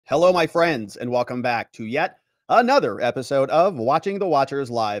Hello, my friends, and welcome back to yet another episode of Watching the Watchers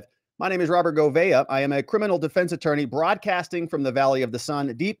Live. My name is Robert Gouveia. I am a criminal defense attorney broadcasting from the Valley of the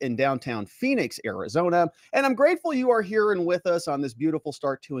Sun deep in downtown Phoenix, Arizona. And I'm grateful you are here and with us on this beautiful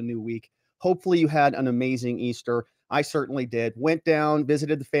start to a new week. Hopefully you had an amazing Easter. I certainly did. Went down,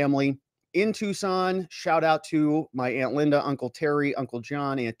 visited the family in Tucson. Shout out to my Aunt Linda, Uncle Terry, Uncle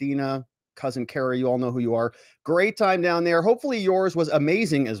John, Aunt Dina, Cousin Carrie. You all know who you are. Great time down there. Hopefully yours was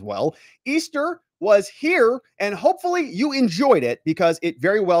amazing as well. Easter was here, and hopefully you enjoyed it because it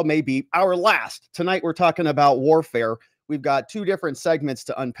very well may be our last. Tonight we're talking about warfare. We've got two different segments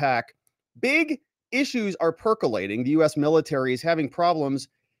to unpack. Big issues are percolating. The U.S. military is having problems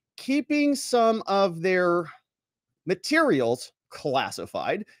keeping some of their materials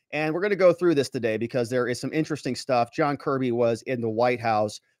classified, and we're going to go through this today because there is some interesting stuff. John Kirby was in the White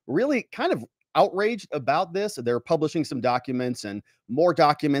House really kind of outraged about this. They're publishing some documents, and more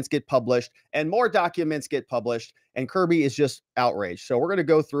documents get published, and more documents get published, and Kirby is just outraged. So we're going to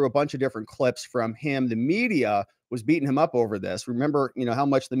go through a bunch of different clips from him. The media was beating him up over this. Remember, how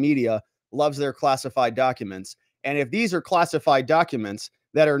much the media loves their classified documents. And if these are classified documents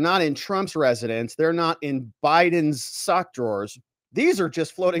that are not in Trump's residence, they're not in Biden's sock drawers, these are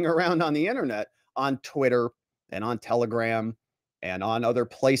just floating around on the internet, on Twitter and on Telegram and on other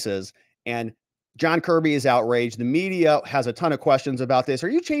places. And John Kirby is outraged. The media has a ton of questions about this. Are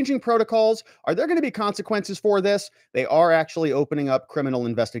you changing protocols? Are there going to be consequences for this? They are actually opening up criminal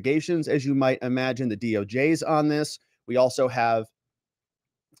investigations, as you might imagine. The DOJ's on this. We also have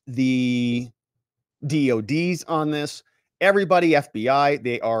the DOD's on this. Everybody, FBI,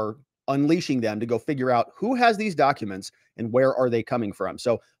 they are unleashing them to go figure out who has these documents and where are they coming from.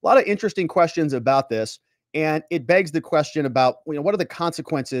 So a lot of interesting questions about this. And it begs the question about, what are the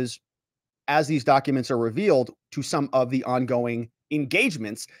consequences as these documents are revealed to some of the ongoing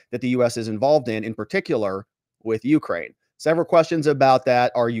engagements that the U.S. is involved in particular with Ukraine. Several questions about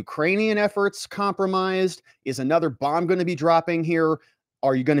that. Are Ukrainian efforts compromised? Is another bomb going to be dropping here?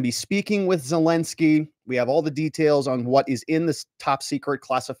 Are you going to be speaking with Zelensky? We have all the details on what is in this top secret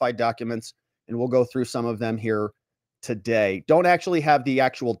classified documents, and we'll go through some of them here today. Don't actually have the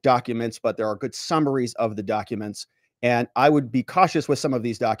actual documents, but there are good summaries of the documents. And I would be cautious with some of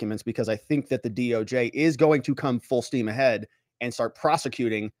these documents because I think that the DOJ is going to come full steam ahead and start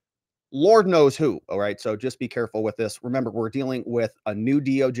prosecuting Lord knows who. All right. So just be careful with this. Remember, we're dealing with a new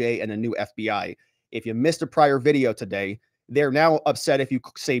DOJ and a new FBI. If you missed a prior video today, they're now upset if you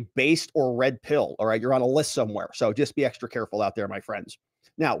say based or red pill. All right. You're on a list somewhere. So just be extra careful out there, my friends.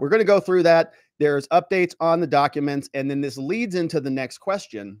 Now, we're going to go through that. There's updates on the documents. And then this leads into the next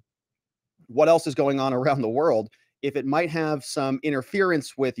question. What else is going on around the world? If it might have some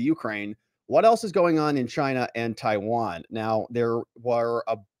interference with Ukraine, what else is going on in China and Taiwan? Now, there were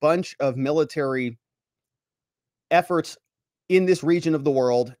a bunch of military efforts in this region of the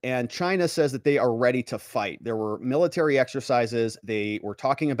world, and China says that they are ready to fight. There were military exercises. They were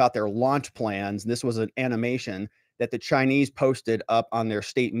talking about their launch plans. This was an animation that the Chinese posted up on their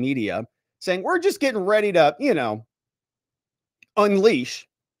state media saying, we're just getting ready to, unleash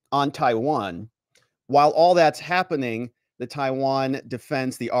on Taiwan. While all that's happening, the Taiwan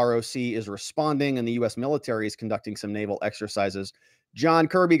defense, the ROC, is responding, and the U.S. military is conducting some naval exercises. John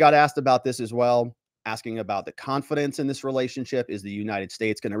Kirby got asked about this as well, asking about the confidence in this relationship. Is the United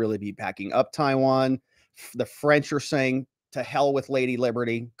States going to really be backing up Taiwan? The French are saying, to hell with Lady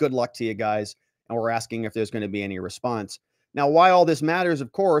Liberty. Good luck to you guys. And we're asking if there's going to be any response. Now, why all this matters,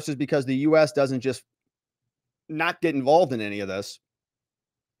 of course, is because the U.S. doesn't just not get involved in any of this.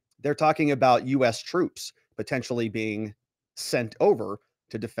 They're talking about U.S. troops potentially being sent over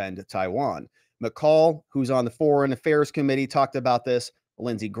to defend Taiwan. McCall, who's on the Foreign Affairs Committee, talked about this.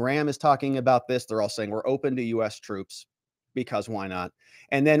 Lindsey Graham is talking about this. They're all saying we're open to U.S. troops because why not?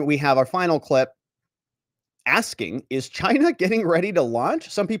 And then we have our final clip asking, is China getting ready to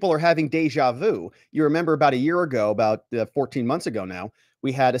launch? Some people are having deja vu. You remember about a year ago, about 14 months ago now,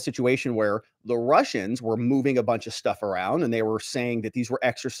 we had a situation where the Russians were moving a bunch of stuff around, and they were saying that these were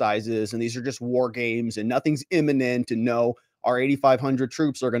exercises and these are just war games and nothing's imminent, and no, our 8,500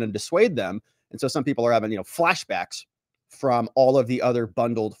 troops are going to dissuade them. And so some people are having, flashbacks from all of the other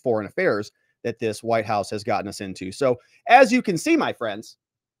bundled foreign affairs that this White House has gotten us into. So as you can see, my friends,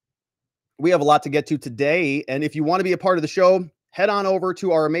 we have a lot to get to today. And if you want to be a part of the show, head on over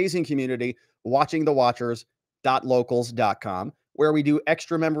to our amazing community, watchingthewatchers.locals.com, where we do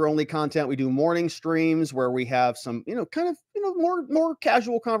extra member-only content. We do morning streams where we have some, more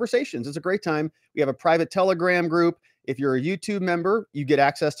casual conversations. It's a great time. We have a private Telegram group. If you're a YouTube member, you get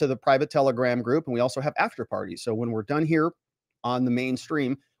access to the private Telegram group, and we also have after parties. So when we're done here on the main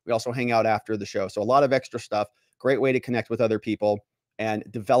stream, We also hang out after the show. So a lot of extra stuff. Great way to connect with other people and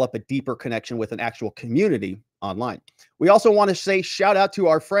develop a deeper connection with an actual community online. We also want to say shout out to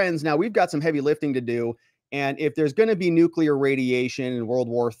our friends. Now, we've got some heavy lifting to do. And if there's going to be nuclear radiation in World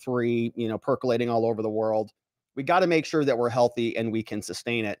War III, percolating all over the world, we got to make sure that we're healthy and we can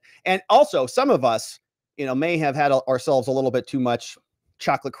sustain it. And also, some of us, may have had ourselves a little bit too much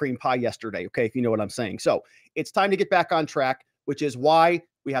chocolate cream pie yesterday. Okay, if you know what I'm saying. So it's time to get back on track, which is why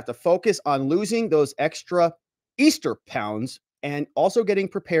we have to focus on losing those extra Easter pounds and also getting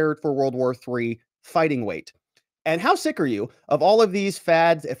prepared for World War III fighting weight. And how sick are you of all of these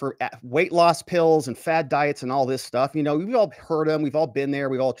fads for weight loss pills and fad diets and all this stuff? We've all heard them. We've all been there.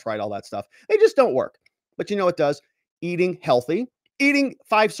 We've all tried all that stuff. They just don't work. But it does. Eating healthy, eating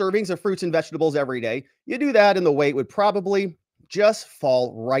 5 servings of fruits and vegetables every day. You do that and the weight would probably just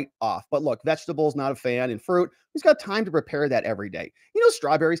fall right off. But look, vegetables, not a fan, and fruit, who's got time to prepare that every day?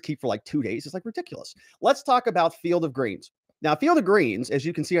 Strawberries keep for like 2 days. It's like ridiculous. Let's talk about Field of Greens. Now, Field of Greens, as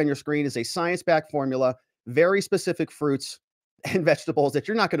you can see on your screen, is a science-backed formula, very specific fruits and vegetables that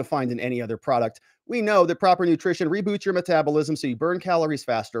you're not going to find in any other product. We know that proper nutrition reboots your metabolism so you burn calories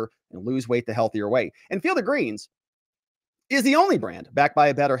faster and lose weight the healthier way. And Field of Greens is the only brand backed by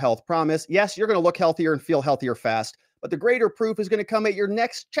a better health promise. Yes, you're going to look healthier and feel healthier fast, but the greater proof is going to come at your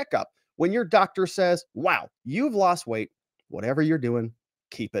next checkup when your doctor says, wow, you've lost weight. Whatever you're doing,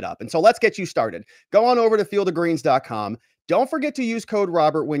 keep it up. And so let's get you started. Go on over to fieldofgreens.com. Don't forget to use code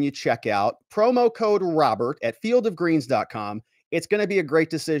Robert when you check out. Promo code Robert at fieldofgreens.com. It's going to be a great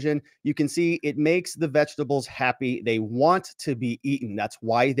decision. You can see it makes the vegetables happy. They want to be eaten. That's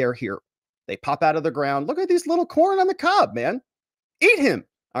why they're here. They pop out of the ground. Look at these little corn on the cob, man. Eat him.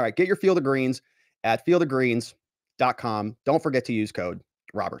 All right, get your Field of Greens at fieldofgreens.com. Don't forget to use code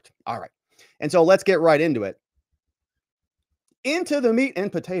Robert. All right. And so let's get right into it. Into the meat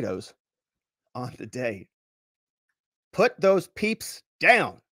and potatoes on the day. Put those peeps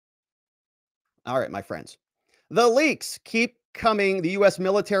down. All right, my friends. The leaks keep coming. The U.S.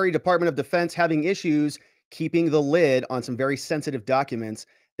 military Department of Defense having issues keeping the lid on some very sensitive documents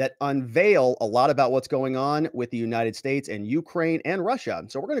that unveil a lot about what's going on with the United States and Ukraine and Russia.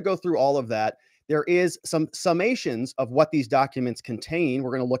 So we're going to go through all of that. There is some summations of what these documents contain.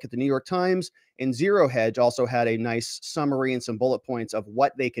 We're going to look at the New York Times, and Zero Hedge also had a nice summary and some bullet points of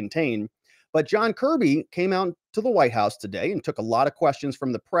what they contain. But John Kirby came out to the White House today and took a lot of questions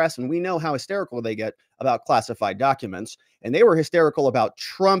from the press, and we know how hysterical they get about classified documents. And they were hysterical about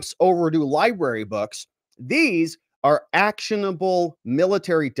Trump's overdue library books. These are actionable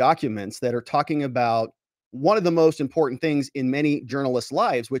military documents that are talking about one of the most important things in many journalists'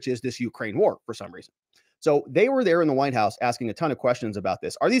 lives, which is this Ukraine war for some reason. So they were there in the White House asking a ton of questions about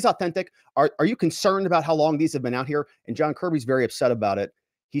this. Are these authentic? Are you concerned about how long these have been out here? And John Kirby's very upset about it.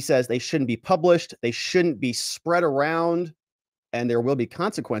 He says they shouldn't be published, they shouldn't be spread around, and there will be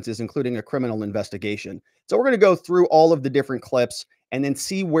consequences, including a criminal investigation. So we're going to go through all of the different clips and then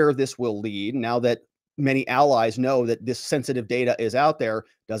see where this will lead now that many allies know that this sensitive data is out there.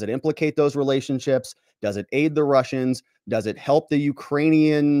 Does it implicate those relationships? Does it aid the Russians? Does it help the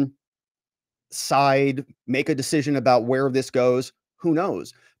Ukrainian side make a decision about where this goes? Who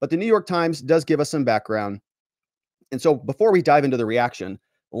knows? But the New York Times does give us some background. And so before we dive into the reaction,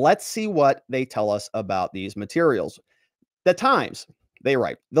 let's see what they tell us about these materials. The Times, they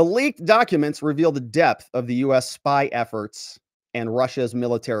write, the leaked documents reveal the depth of the U.S. spy efforts and Russia's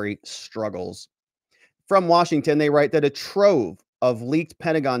military struggles. From Washington, they write that a trove of leaked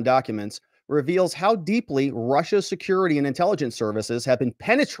Pentagon documents reveals how deeply Russia's security and intelligence services have been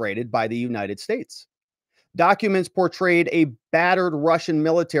penetrated by the United States. Documents portrayed a battered Russian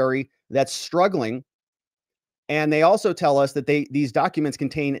military that's struggling. And they also tell us that these documents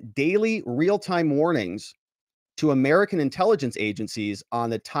contain daily real-time warnings to American intelligence agencies on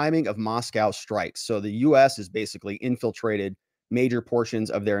the timing of Moscow strikes. So the U.S. has basically infiltrated major portions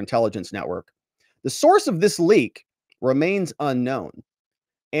of their intelligence network. The source of this leak remains unknown.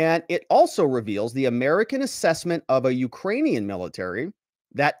 And it also reveals the American assessment of a Ukrainian military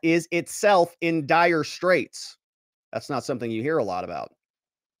that is itself in dire straits. That's not something you hear a lot about.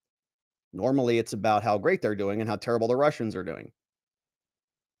 Normally, it's about how great they're doing and how terrible the Russians are doing.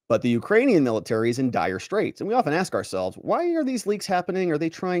 But the Ukrainian military is in dire straits. And we often ask ourselves, why are these leaks happening? Are they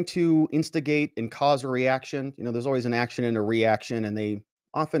trying to instigate and cause a reaction? There's always an action and a reaction, and they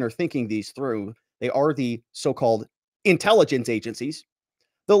often are thinking these through. They are the so-called intelligence agencies.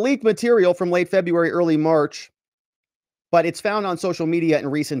 The leaked material from late February, early March, but it's found on social media in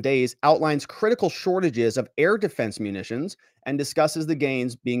recent days, outlines critical shortages of air defense munitions and discusses the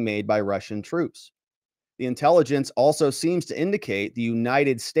gains being made by Russian troops. The intelligence also seems to indicate the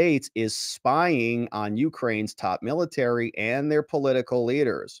United States is spying on Ukraine's top military and their political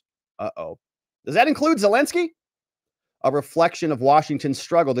leaders. Uh-oh. Does that include Zelensky? A reflection of Washington's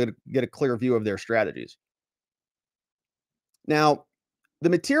struggle to get a clear view of their strategies. Now, the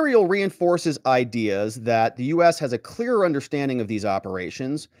material reinforces ideas that the U.S. has a clearer understanding of these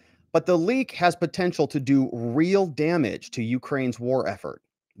operations, but the leak has potential to do real damage to Ukraine's war effort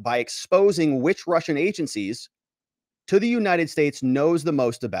by exposing which Russian agencies to the United States knows the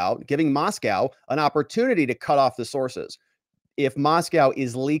most about, giving Moscow an opportunity to cut off the sources. If Moscow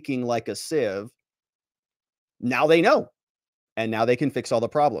is leaking like a sieve, now they know, and now they can fix all the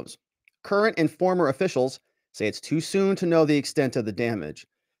problems. Current and former officials say it's too soon to know the extent of the damage.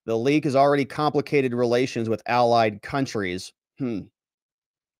 The leak has already complicated relations with allied countries.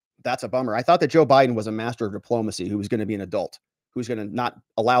 That's a bummer. I thought that Joe Biden was a master of diplomacy who was going to be an adult, who's going to not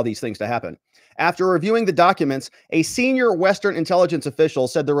allow these things to happen. After reviewing the documents, a senior Western intelligence official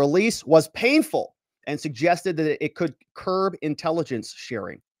said the release was painful and suggested that it could curb intelligence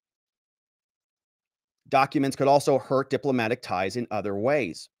sharing. Documents could also hurt diplomatic ties in other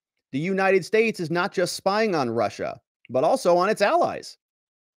ways. The United States is not just spying on Russia, but also on its allies.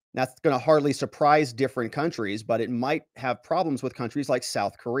 That's going to hardly surprise different countries, but it might have problems with countries like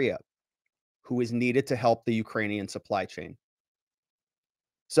South Korea, who is needed to help the Ukrainian supply chain.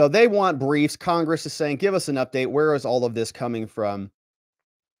 So they want briefs. Congress is saying, give us an update. Where is all of this coming from?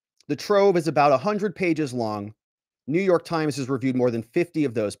 The trove is about 100 pages long. New York Times has reviewed more than 50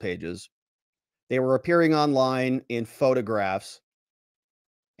 of those pages. They were appearing online in photographs,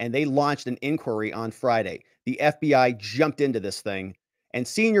 and they launched an inquiry on Friday. The FBI jumped into this thing, and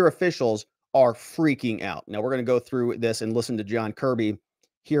senior officials are freaking out. Now, we're going to go through this and listen to John Kirby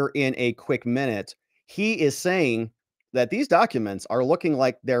here in a quick minute. He is saying that these documents are looking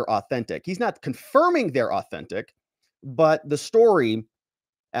like they're authentic. He's not confirming they're authentic, but the story,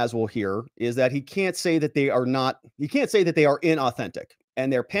 as we'll hear, is that he can't say that they are inauthentic.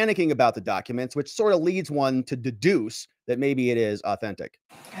 And they're panicking about the documents, which sort of leads one to deduce that maybe it is authentic.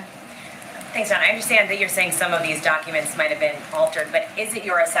 Thanks, John. I understand that you're saying some of these documents might have been altered, but is it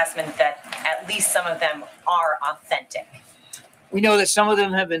your assessment that at least some of them are authentic? We know that some of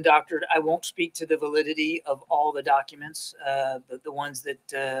them have been doctored. I won't speak to the validity of all the documents, the ones that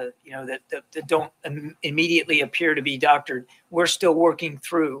that don't immediately appear to be doctored. We're still working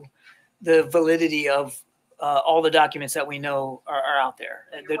through the validity of all the documents that we know are out there.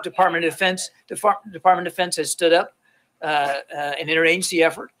 The Department of Defense has stood up an interagency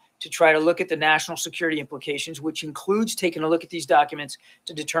effort to try to look at the national security implications, which includes taking a look at these documents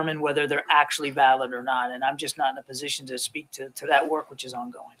to determine whether they're actually valid or not. And I'm just not in a position to speak to that work, which is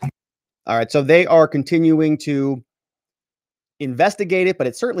ongoing. All right. So they are continuing to investigate it, but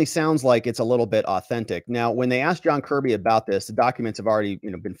it certainly sounds like it's a little bit authentic. Now, when they asked John Kirby about this, the documents have already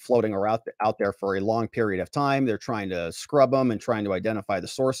been floating around out there for a long period of time. They're trying to scrub them and trying to identify the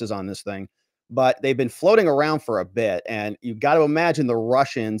sources on this thing. But they've been floating around for a bit, and you've got to imagine the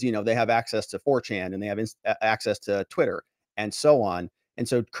Russians, they have access to 4chan and they have access to Twitter and so on. And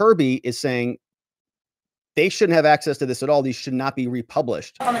so Kirby is saying they shouldn't have access to this at all. These should not be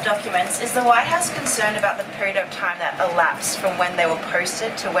republished. On the documents, is the White House concerned about the period of time that elapsed from when they were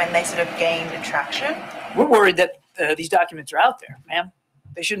posted to when they sort of gained traction? We're worried that these documents are out there, ma'am.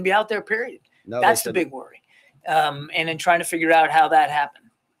 They shouldn't be out there, period. No, that's the big worry. And in trying to figure out how that happened.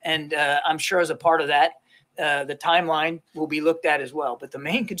 And I'm sure as a part of that, the timeline will be looked at as well. But the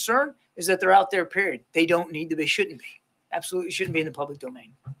main concern is that they're out there, period. They don't need to be, shouldn't be. Absolutely shouldn't be in the public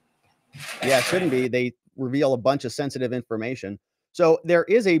domain. Yeah, it shouldn't be. They reveal a bunch of sensitive information. So there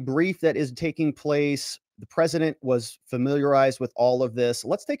is a brief that is taking place. The president was familiarized with all of this.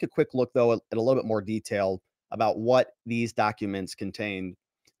 Let's take a quick look, though, at a little bit more detail about what these documents contained.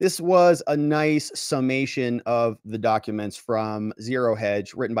 This was a nice summation of the documents from Zero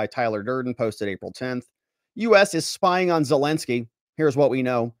Hedge, written by Tyler Durden, posted April 10th. U.S. is spying on Zelensky. Here's what we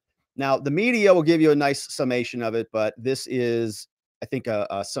know. Now, the media will give you a nice summation of it, but this is, I think,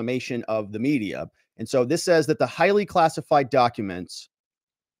 a summation of the media. And so this says that the highly classified documents,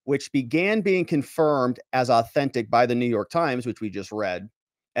 which began being confirmed as authentic by the New York Times, which we just read,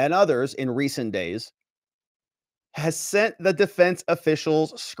 and others in recent days, has sent the defense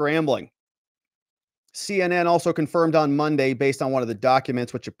officials scrambling. CNN also confirmed on Monday, based on one of the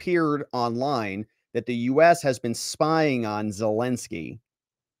documents which appeared online, that the U.S. has been spying on Zelensky,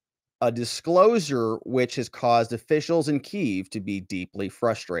 a disclosure which has caused officials in Kyiv to be deeply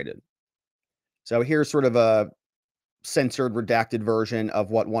frustrated. So here's sort of a censored, redacted version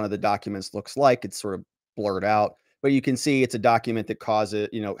of what one of the documents looks like. It's sort of blurred out, but you can see it's a document that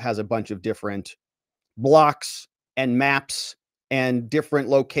has a bunch of different blocks and maps and different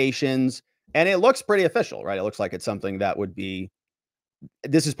locations. And it looks pretty official, right? It looks like it's something that would be,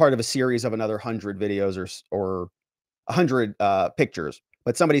 this is part of a series of another 100 videos or 100 pictures,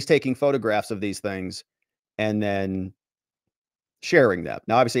 but somebody's taking photographs of these things and then sharing them.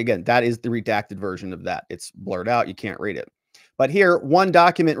 Now, obviously, again, that is the redacted version of that. It's blurred out. You can't read it. But here, one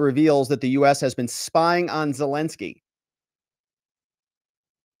document reveals that the U.S. has been spying on Zelensky,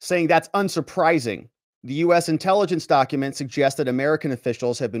 saying that's unsurprising. The U.S. intelligence document suggests that American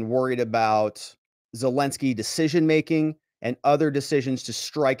officials have been worried about Zelensky decision-making and other decisions to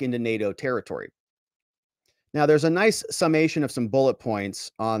strike into NATO territory. Now, there's a nice summation of some bullet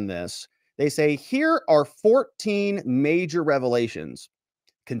points on this. They say, here are 14 major revelations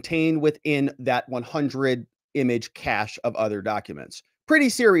contained within that 100 image cache of other documents. Pretty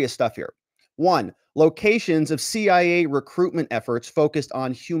serious stuff here. 1, locations of CIA recruitment efforts focused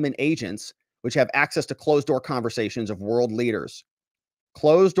on human agents, which have access to closed-door conversations of world leaders.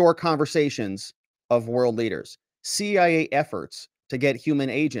 Closed-door conversations of world leaders. CIA efforts to get human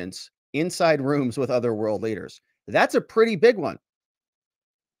agents inside rooms with other world leaders. That's a pretty big one.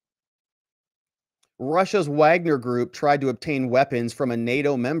 Russia's Wagner Group tried to obtain weapons from a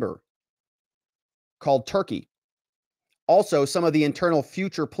NATO member called Turkey. Also, some of the internal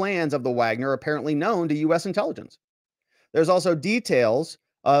future plans of the Wagner are apparently known to U.S. intelligence. There's also details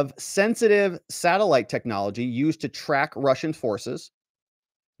of sensitive satellite technology used to track Russian forces,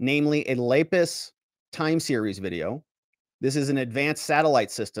 namely a Lapis time series video. This is an advanced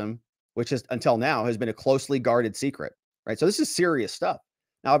satellite system, which is, until now, has been a closely guarded secret, right? So this is serious stuff.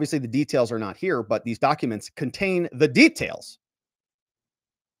 Now, obviously, the details are not here, but these documents contain the details.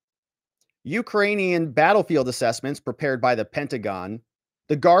 Ukrainian battlefield assessments prepared by the Pentagon.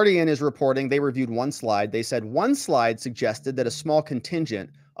 The Guardian is reporting they reviewed one slide. They said one slide suggested that a small contingent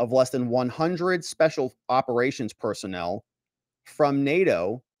of less than 100 special operations personnel from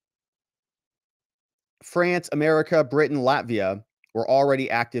NATO, France, America, Britain, Latvia were already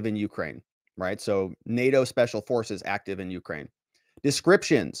active in Ukraine, right? So NATO special forces active in Ukraine.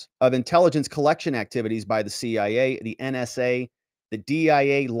 Descriptions of intelligence collection activities by the CIA, the NSA, the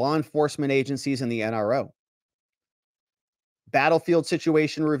DIA, law enforcement agencies, and the NRO. Battlefield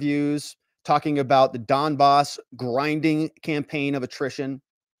situation reviews, talking about the Donbass grinding campaign of attrition,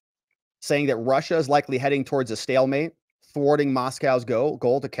 saying that Russia is likely heading towards a stalemate, thwarting Moscow's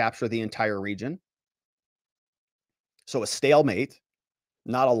goal to capture the entire region. So a stalemate,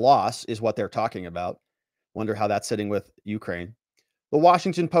 not a loss, is what they're talking about. Wonder how that's sitting with Ukraine. The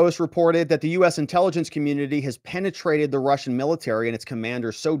Washington Post reported that the U.S. intelligence community has penetrated the Russian military and its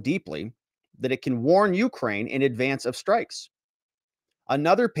commanders so deeply that it can warn Ukraine in advance of strikes.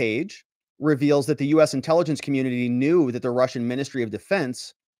 Another page reveals that the U.S. intelligence community knew that the Russian Ministry of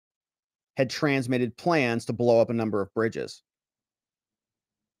Defense had transmitted plans to blow up a number of bridges.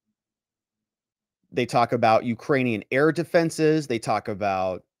 They talk about Ukrainian air defenses. They talk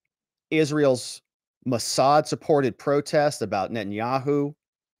about Israel's Mossad-supported protests about Netanyahu.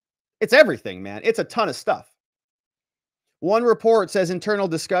 It's everything, man. It's a ton of stuff. One report says internal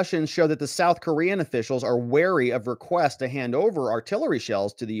discussions show that the South Korean officials are wary of requests to hand over artillery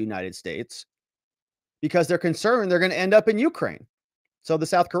shells to the United States because they're concerned they're going to end up in Ukraine. So the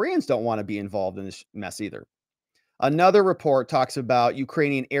South Koreans don't want to be involved in this mess either. Another report talks about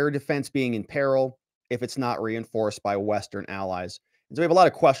Ukrainian air defense being in peril if it's not reinforced by Western allies. And so we have a lot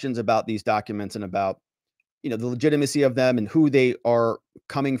of questions about these documents and about, the legitimacy of them and who they are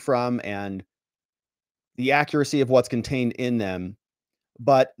coming from and the accuracy of what's contained in them.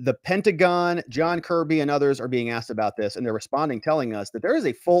 But the Pentagon, John Kirby, and others are being asked about this, and they're responding, telling us that there is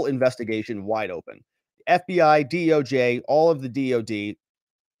a full investigation wide open. FBI, DOJ, all of the DOD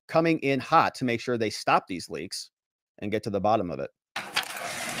coming in hot to make sure they stop these leaks and get to the bottom of it.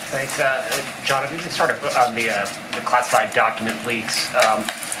 Thanks, John. If we can start on the classified document leaks.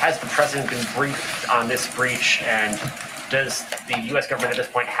 Has the president been briefed on this breach, and does the U.S. government at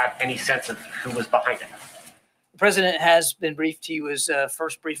this point have any sense of who was behind it? The president has been briefed. He was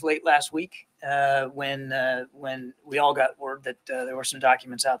first briefed late last week when we all got word that there were some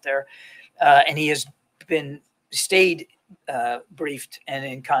documents out there, and he has stayed briefed and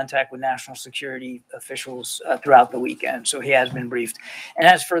in contact with national security officials throughout the weekend. So he has been briefed. And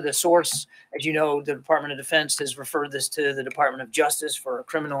as for the source, as you know, the Department of Defense has referred this to the Department of Justice for a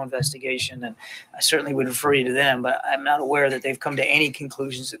criminal investigation. And I certainly would refer you to them, but I'm not aware that they've come to any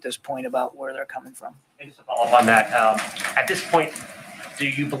conclusions at this point about where they're coming from. And just to follow up on that, at this point, do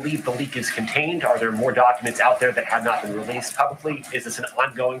you believe the leak is contained? Are there more documents out there that have not been released publicly? Is this an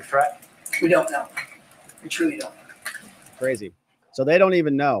ongoing threat? We don't know. We truly don't. Crazy. So they don't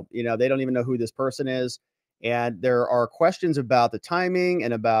even know, they don't even know who this person is. And there are questions about the timing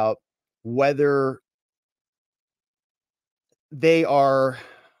and about whether they are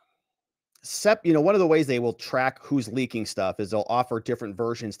one of the ways they will track who's leaking stuff is they'll offer different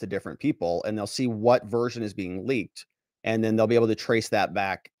versions to different people, and they'll see what version is being leaked. And then they'll be able to trace that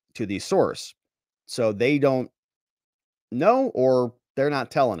back to the source. So they don't know, or they're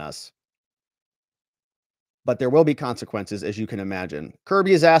not telling us. But there will be consequences, as you can imagine.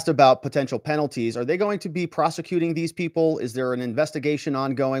 Kirby is asked about potential penalties. Are they going to be prosecuting these people? Is there an investigation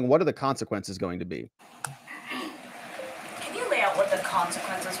ongoing? What are the consequences going to be? Can you lay out what the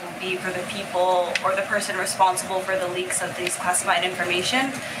consequences will be for the people or the person responsible for the leaks of these classified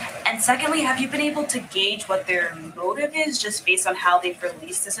information? And secondly, have you been able to gauge what their motive is just based on how they've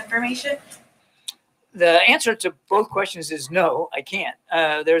released this information? The answer to both questions is no, I can't.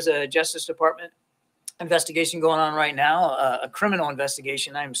 There's a Justice Department investigation going on right now, a criminal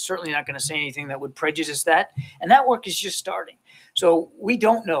investigation. I'm certainly not going to say anything that would prejudice that. And that work is just starting. So we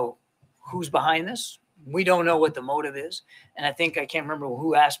don't know who's behind this. We don't know what the motive is. And I can't remember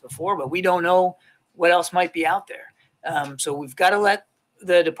who asked before, but we don't know what else might be out there. So we've got to let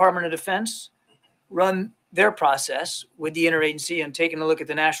the Department of Defense run their process with the interagency and taking a look at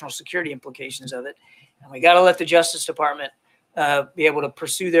the national security implications of it. And we got to let the Justice Department be able to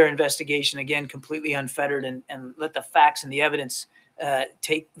pursue their investigation, again, completely unfettered, and let the facts and the evidence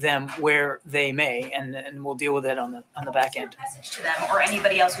take them where they may, and we'll deal with it on the back end. Message to them or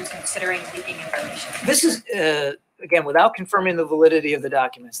anybody else who's considering leaking information. This is again, without confirming the validity of the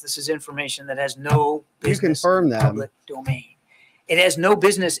documents. This is information that has no business in the public domain. It has no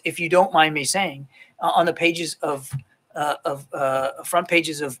business, if you don't mind me saying, on the pages of front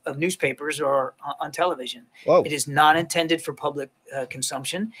pages of newspapers or on television. Whoa. It is not intended for public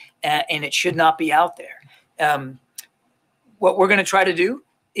consumption, and it should not be out there. What we're going to try to do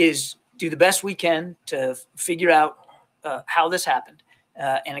is do the best we can to figure out how this happened.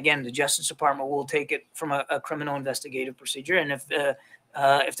 And again, the Justice Department will take it from a criminal investigative procedure. And if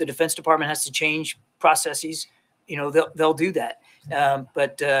the Defense Department has to change processes, they'll do that.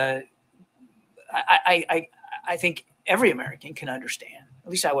 But I think every American can understand, at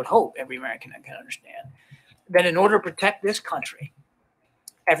least I would hope every American can understand, that in order to protect this country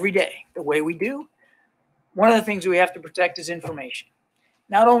every day the way we do, one of the things we have to protect is information.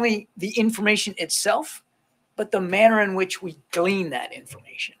 Not only the information itself, but the manner in which we glean that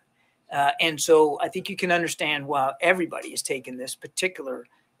information. And so I think you can understand why everybody is taking this particular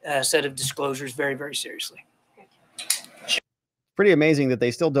set of disclosures very, very seriously. Pretty amazing that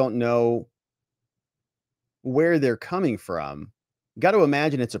they still don't know where they're coming from. Got to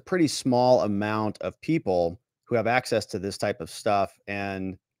imagine it's a pretty small amount of people who have access to this type of stuff,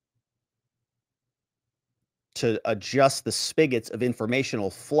 and to adjust the spigots of informational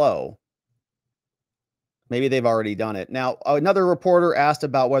flow. Maybe they've already done it. Now, another reporter asked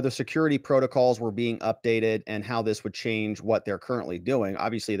about whether security protocols were being updated and how this would change what they're currently doing.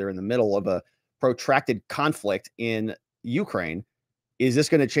 Obviously, they're in the middle of a protracted conflict in Ukraine. Is this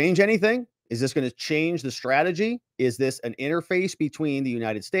going to change anything? Is this going to change the strategy? Is this an interface between the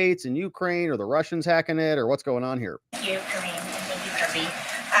United States and Ukraine, or the Russians hacking it, or what's going on here? Thank you, Kareem, and thank you, Kirby.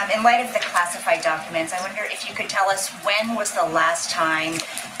 In light of the classified documents, I wonder if you could tell us when was the last time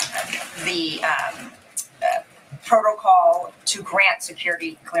the protocol to grant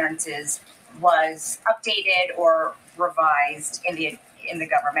security clearances was updated or revised in the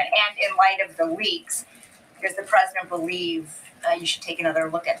government? And in light of the leaks, does the president believe you should take another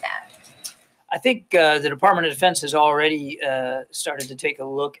look at that? I think the Department of Defense has already started to take a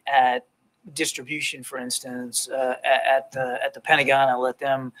look at distribution, for instance, at the Pentagon. I'll let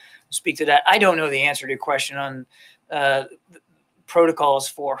them speak to that. I don't know the answer to your question on protocols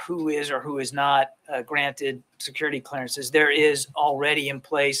for who is or who is not granted security clearances. There is already in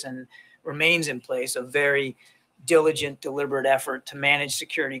place and remains in place a very diligent, deliberate effort to manage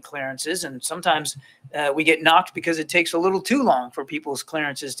security clearances. And sometimes we get knocked because it takes a little too long for people's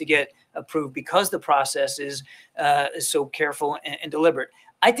clearances to get approved, because the process is so careful and deliberate.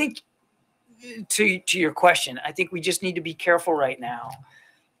 I think, to your question, I think we just need to be careful right now,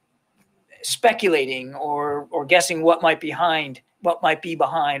 speculating or guessing what might be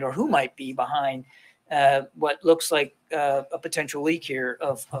behind, or who might be behind what looks like a potential leak here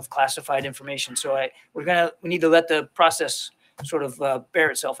of classified information. So we need to let the process sort of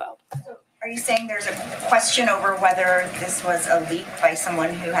bear itself out. So are you saying there's a question over whether this was a leak by someone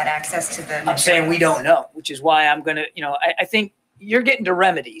who had access to the materials? I'm saying we don't know, which is why I'm going to, I think you're getting to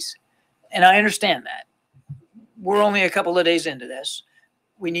remedies, and I understand that. We're only a couple of days into this.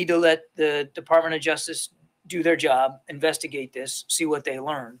 We need to let the Department of Justice do their job, investigate this, see what they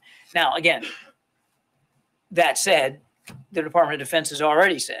learn. Now, again, that said, the Department of Defense has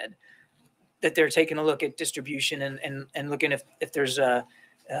already said that they're taking a look at distribution and looking if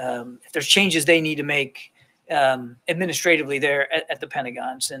there's changes they need to make administratively there at the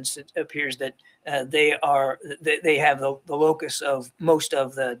Pentagon, since it appears that they have the locus of most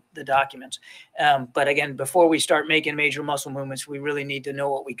of the documents. But again, before we start making major muscle movements, we really need to know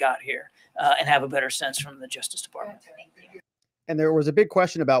what we got here and have a better sense from the Justice Department. And there was a big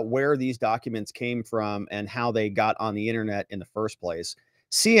question about where these documents came from and how they got on the internet in the first place.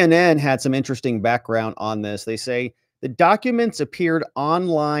 CNN had some interesting background on this. They say the documents appeared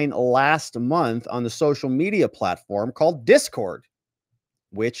online last month on the social media platform called Discord,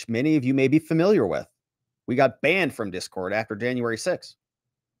 which many of you may be familiar with. We got banned from Discord after January 6th.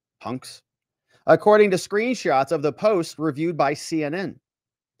 Punks. According to screenshots of the post reviewed by CNN.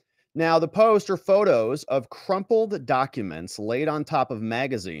 Now, the posts are photos of crumpled documents laid on top of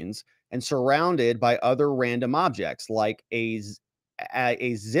magazines and surrounded by other random objects like a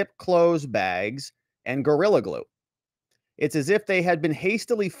zip close bags and Gorilla Glue. It's as if they had been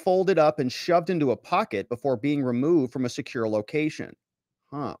hastily folded up and shoved into a pocket before being removed from a secure location.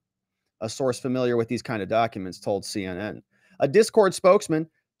 Huh. A source familiar with these kind of documents told CNN. A Discord spokesman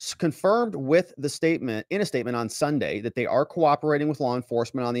confirmed with the statement in a statement on Sunday that they are cooperating with law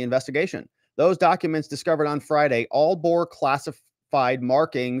enforcement on the investigation. Those documents discovered on Friday all bore classified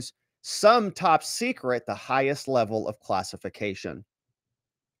markings, some top secret, the highest level of classification.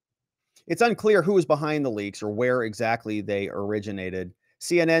 It's unclear who is behind the leaks or where exactly they originated.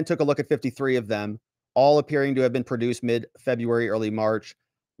 CNN took a look at 53 of them, all appearing to have been produced mid-February, early March.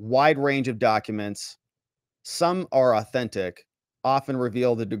 Wide range of documents. Some are authentic, often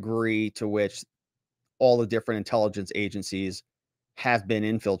reveal the degree to which all the different intelligence agencies have been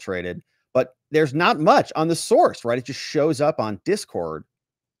infiltrated. But there's not much on the source, right? It just shows up on Discord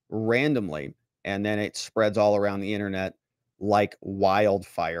randomly, and then it spreads all around the internet like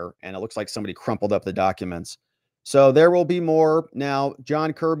wildfire, and it looks like somebody crumpled up the documents. So there will be more. Now,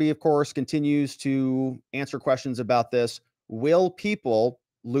 John Kirby, of course, continues to answer questions about this. Will people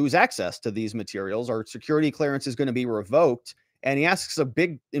lose access to these materials? Are security clearances going to be revoked? And he asks a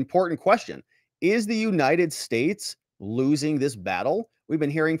big, important question. Is the United States losing this battle? We've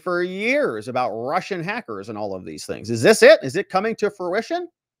been hearing for years about Russian hackers and all of these things. Is this it? Is it coming to fruition?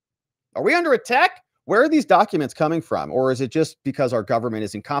 Are we under attack? Where are these documents coming from? Or is it just because our government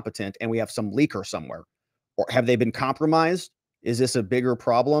is incompetent and we have some leaker somewhere? Or have they been compromised? Is this a bigger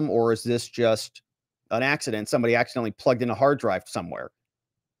problem? Or is this just an accident? Somebody accidentally plugged in a hard drive somewhere.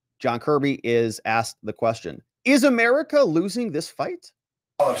 John Kirby is asked the question, is America losing this fight?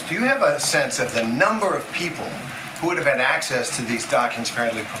 Do you have a sense of the number of people who would have had access to these documents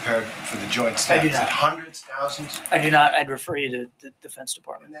apparently prepared for the joint staff? I do not. Is it hundreds, thousands? I do not. I'd refer you to the Defense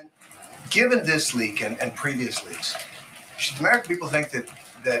Department. And then, given this leak and previous leaks, should American people think that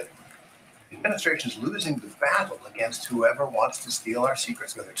the administration is losing the battle against whoever wants to steal our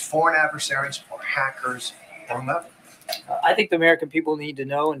secrets, whether it's foreign adversaries or hackers or whomever? I think the American people need to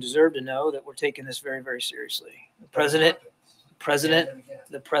know and deserve to know that we're taking this very, very seriously. The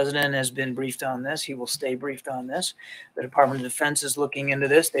president has been briefed on this. He will stay briefed on this. The Department of Defense is looking into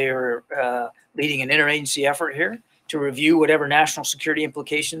this. They are leading an interagency effort here to review whatever national security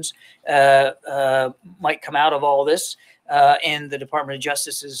implications might come out of all this. And the Department of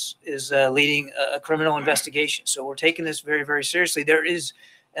Justice is leading a criminal investigation. So we're taking this very, very seriously. There is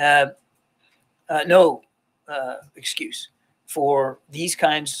no excuse for these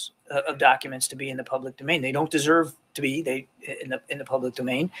kinds of documents to be in the public domain. They don't deserve to be in the public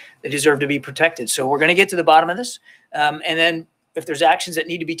domain. They deserve to be protected. So we're going to get to the bottom of this. And then if there's actions that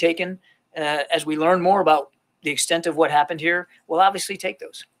need to be taken as we learn more about the extent of what happened here, we'll obviously take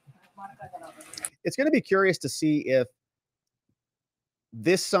those. It's going to be curious to see if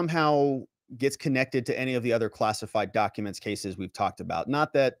this somehow gets connected to any of the other classified documents cases we've talked about.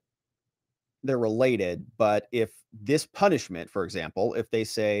 Not that they're related, but if this punishment, for example, if they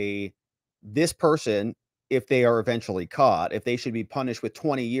say this person, if they are eventually caught, if they should be punished with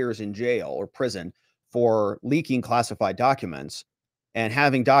 20 years in jail or prison for leaking classified documents and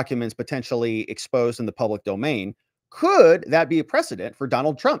having documents potentially exposed in the public domain, could that be a precedent for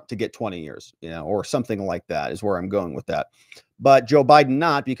Donald Trump to get 20 years, or something like that is where I'm going with that. But Joe Biden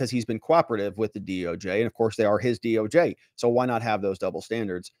not, because he's been cooperative with the DOJ. And of course, they are his DOJ. So why not have those double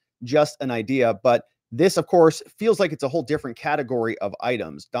standards? Just an idea. But this, of course, feels like it's a whole different category of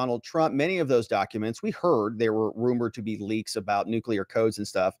items. Donald Trump, many of those documents, we heard they were rumored to be leaks about nuclear codes and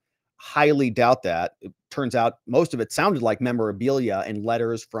stuff. Highly doubt that. It turns out most of it sounded like memorabilia and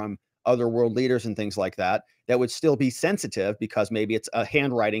letters from other world leaders and things like that that would still be sensitive because maybe it's a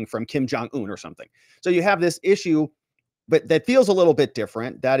handwriting from Kim Jong-un or something. So you have this issue, but that feels a little bit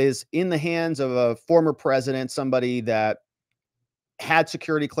different. That is in the hands of a former president, somebody that had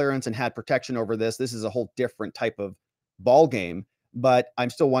security clearance and had protection over this. This is a whole different type of ball game. But I'm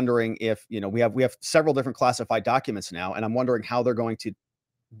still wondering if, we have several different classified documents now, and I'm wondering how they're going to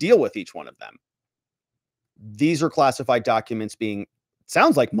deal with each one of them. These are classified documents being,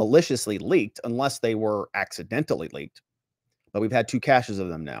 sounds like, maliciously leaked, unless they were accidentally leaked. But we've had 2 caches of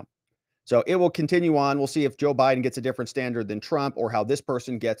them now. So it will continue on. We'll see if Joe Biden gets a different standard than Trump, or how this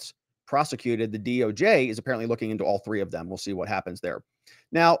person gets prosecuted. The DOJ is apparently looking into all 3 of them. We'll see what happens there.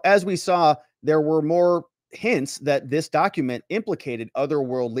 Now, as we saw, there were more hints that this document implicated other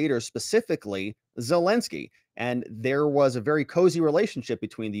world leaders, specifically Zelensky. And there was a very cozy relationship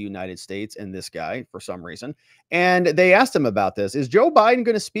between the United States and this guy for some reason. And they asked him about this. Is Joe Biden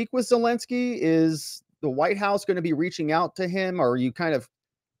going to speak with Zelensky? Is the White House going to be reaching out to him? Or are you kind of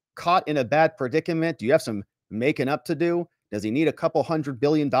caught in a bad predicament? Do you have some making up to do? Does he need a couple $100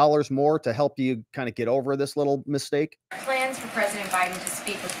 billion more to help you kind of get over this little mistake? Plans for President Biden to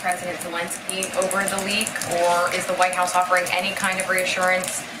speak with President Zelensky over the leak, or is the White House offering any kind of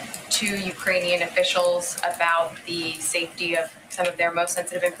reassurance to Ukrainian officials about the safety of some of their most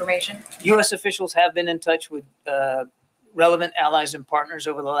sensitive information? U.S. officials have been in touch with relevant allies and partners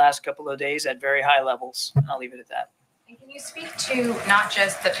over the last couple of days at very high levels. I'll leave it at that. And can you speak to not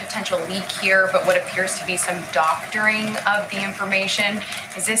just the potential leak here, but what appears to be some doctoring of the information?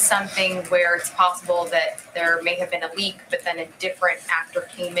 Is this something where it's possible that there may have been a leak, but then a different actor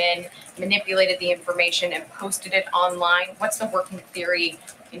came in, manipulated the information, and posted it online? What's the working theory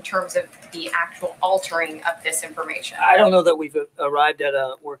in terms of the actual altering of this information? I don't know that we've arrived at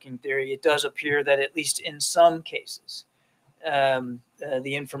a working theory. It does appear that at least in some cases, the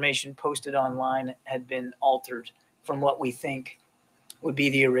information posted online had been altered from what we think would be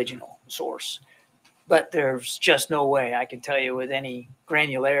the original source. But there's just no way I can tell you with any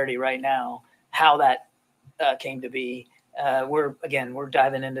granularity right now how that came to be. We're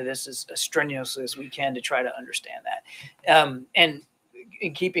diving into this as strenuously as we can to try to understand that. And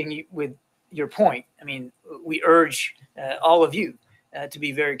in keeping with your point, I mean, we urge all of you to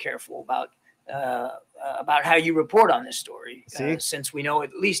be very careful about how you report on this story, since we know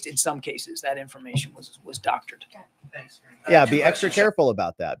at least in some cases that information was doctored. Thanks. Yeah, be extra careful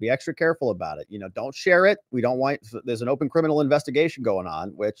about that. Be extra careful about it. Don't share it. We don't want, there's an open criminal investigation going on,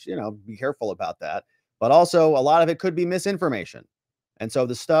 which, be careful about that. But also a lot of it could be misinformation. And so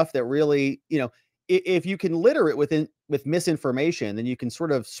the stuff that really, if you can litter it with misinformation, then you can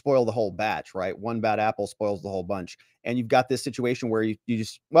sort of spoil the whole batch, right? One bad apple spoils the whole bunch. And you've got this situation where you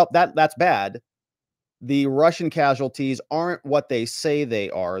just, well, that's bad. The Russian casualties aren't what they say they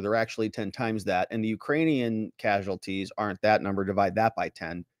are. They're actually 10 times that. And the Ukrainian casualties aren't that number. Divide that by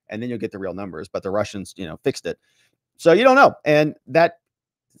 10, and then you'll get the real numbers. But the Russians, fixed it. So you don't know. And that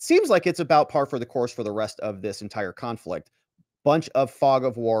seems like it's about par for the course for the rest of this entire conflict. Bunch of fog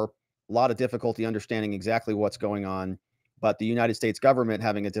of war, a lot of difficulty understanding exactly what's going on. But the United States government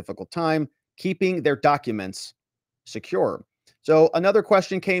having a difficult time keeping their documents secure. So another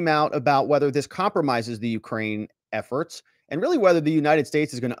question came out about whether this compromises the Ukraine efforts and really whether the United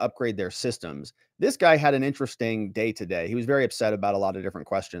States is going to upgrade their systems. This guy had an interesting day today. He was very upset about a lot of different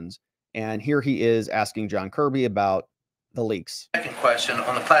questions. And here he is asking John Kirby about the leaks. Second question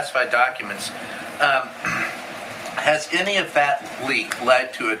on the classified documents. Has any of that leak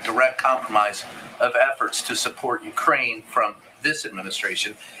led to a direct compromise of efforts to support Ukraine from this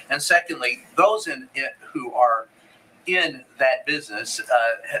administration? And secondly, those who are in that business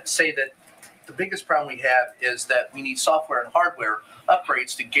say that the biggest problem we have is that we need software and hardware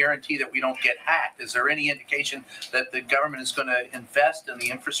upgrades to guarantee that we don't get hacked. Is there any indication that the government is going to invest in the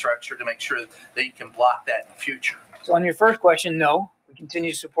infrastructure to make sure that you can block that in the future? So on your first question, no, we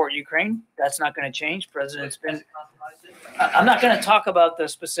continue to support Ukraine. That's not going to change. President's been. I'm not going to talk about the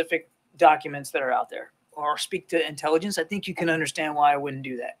specific documents that are out there or speak to intelligence. I think you can understand why I wouldn't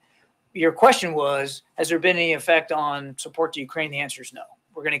do that. Your question was, has there been any effect on support to Ukraine? The answer is no.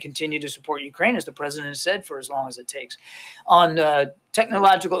 We're going to continue to support Ukraine, as the president has said, for as long as it takes. On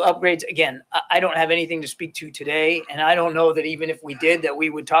technological upgrades, again, I don't have anything to speak to today, and I don't know that even if we did, that we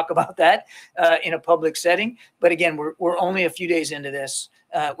would talk about that in a public setting. But again, we're only a few days into this.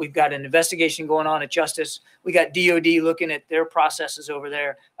 We've got an investigation going on at Justice. We got DOD looking at their processes over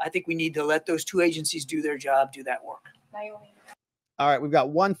there. I think we need to let those 2 agencies do their job, do that work. All right, we've got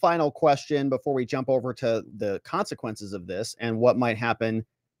one final question before we jump over to the consequences of this and what might happen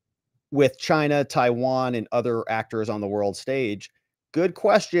with China, Taiwan, and other actors on the world stage. Good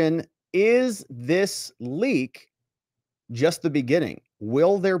question. Is this leak just the beginning?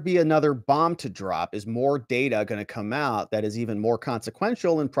 Will there be another bomb to drop? Is more data going to come out that is even more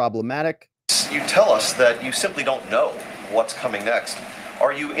consequential and problematic? You tell us that you simply don't know what's coming next.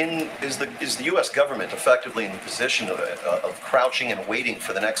 Are you is the U.S. government effectively in the position of crouching and waiting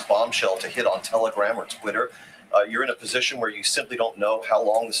for the next bombshell to hit on Telegram or Twitter? You're in a position where you simply don't know how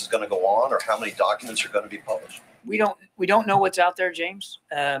long this is going to go on or how many documents are going to be published. We don't know what's out there, James.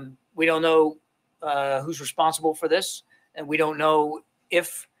 We don't know who's responsible for this, and we don't know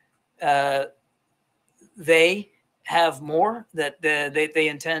if they have more that they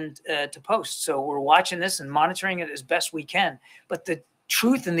intend to post. So we're watching this and monitoring it as best we can. But the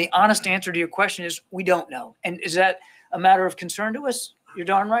truth and the honest answer to your question is we don't know. And is that a matter of concern to us? You're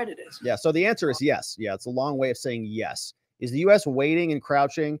darn right it is. Yeah. So the answer is yes. Yeah. It's a long way of saying yes. Is the U.S. waiting and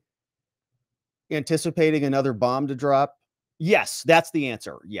crouching, anticipating another bomb to drop? Yes, that's the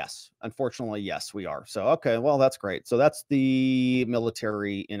answer. Yes. Unfortunately, yes, we are. So, okay, well, that's great. So that's the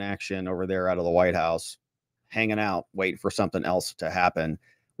military in action over there out of the White House, hanging out, waiting for something else to happen.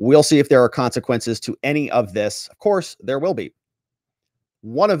 We'll see if there are consequences to any of this. Of course, there will be.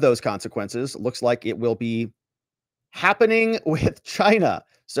 One of those consequences looks like it will be happening with China.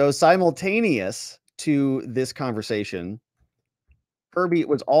 So simultaneous to this conversation, Kirby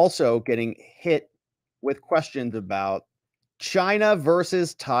was also getting hit with questions about China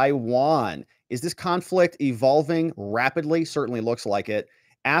versus Taiwan. Is this conflict evolving rapidly? Certainly looks like it.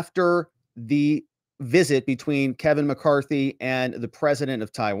 After the visit between Kevin McCarthy and the president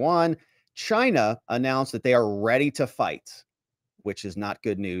of Taiwan, China announced that they are ready to fight, which is not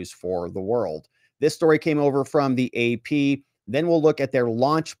good news for the world. This story came over from the AP. Then we'll look at their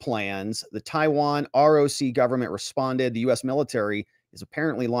launch plans. The Taiwan ROC government responded. The U.S. military is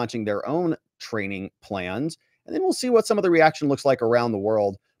apparently launching their own training plans. And then we'll see what some of the reaction looks like around the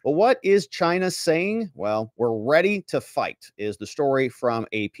world. But what is China saying? Well, we're ready to fight is the story from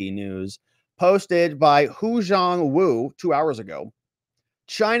AP News, posted by Hu Zhangwu 2 hours ago.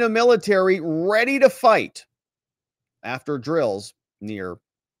 China military ready to fight after drills near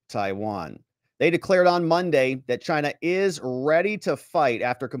Taiwan. They declared on Monday that China is ready to fight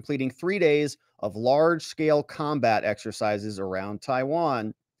after completing 3 days of large-scale combat exercises around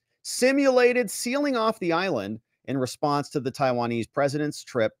Taiwan, simulated sealing off the island in response to the Taiwanese president's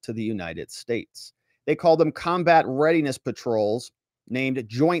trip to the United States. They called them combat readiness patrols, named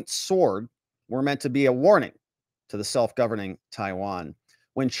Joint Sword, were meant to be a warning to the self-governing Taiwan,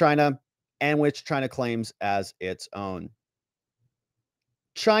 which China claims as its own.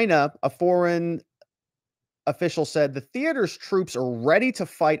 China, a foreign official said, the theater's troops are ready to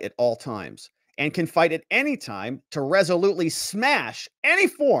fight at all times and can fight at any time to resolutely smash any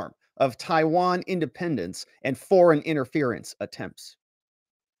form of Taiwan independence and foreign interference attempts.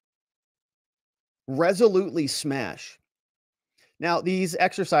 Resolutely smash. Now, these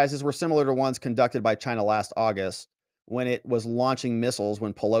exercises were similar to ones conducted by China last August when it was launching missiles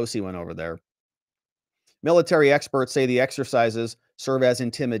when Pelosi went over there. Military experts say the exercises serve as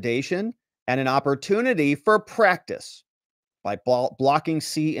intimidation and an opportunity for practice by blocking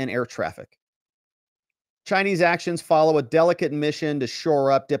sea and air traffic. Chinese actions follow a delicate mission to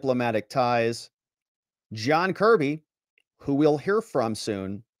shore up diplomatic ties. John Kirby, who we'll hear from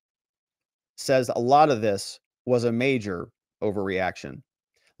soon, says a lot of this was a major overreaction.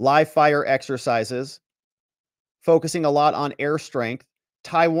 Live fire exercises, focusing a lot on air strength.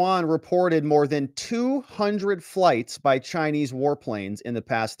 Taiwan reported more than 200 flights by Chinese warplanes in the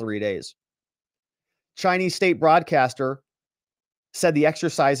past 3 days. Chinese state broadcaster said the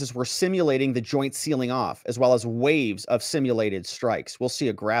exercises were simulating the joint sealing off, as well as waves of simulated strikes. We'll see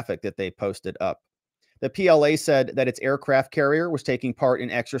a graphic that they posted up. The PLA said that its aircraft carrier was taking part in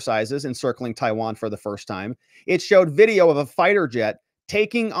exercises encircling Taiwan for the first time. It showed video of a fighter jet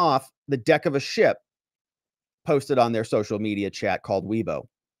taking off the deck of a ship, posted on their social media chat called Weibo.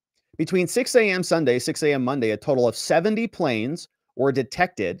 Between 6 a.m. Sunday, 6 a.m. Monday, a total of 70 planes were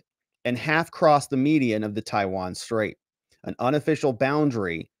detected and half crossed the median of the Taiwan Strait, an unofficial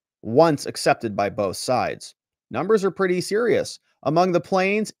boundary once accepted by both sides. Numbers are pretty serious. Among the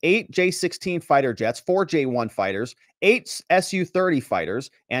planes, 8 J-16 fighter jets, 4 J-1 fighters, 8 Su-30 fighters,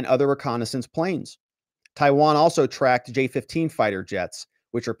 and other reconnaissance planes. Taiwan also tracked J-15 fighter jets,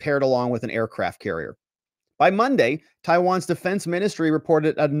 which are paired along with an aircraft carrier. By Monday, Taiwan's defense ministry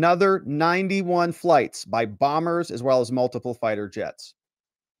reported another 91 flights by bombers as well as multiple fighter jets,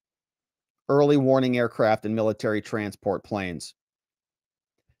 early warning aircraft, and military transport planes.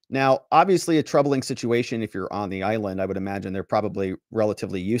 Now, obviously a troubling situation if you're on the island. I would imagine they're probably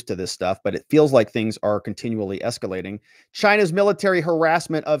relatively used to this stuff, but it feels like things are continually escalating. China's military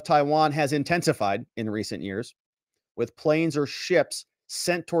harassment of Taiwan has intensified in recent years, with planes or ships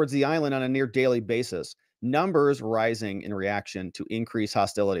sent towards the island on a near daily basis, numbers rising in reaction to increased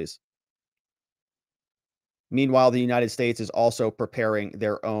hostilities. Meanwhile, the United States is also preparing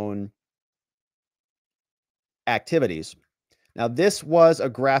their own activities. Now, this was a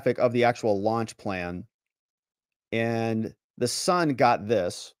graphic of the actual launch plan, and the Sun got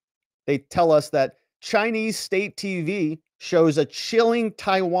this. They tell us that Chinese state TV shows a chilling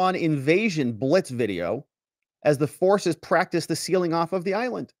Taiwan invasion blitz video as the forces practice the sealing off of the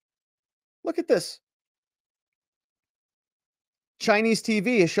island. Look at this. Chinese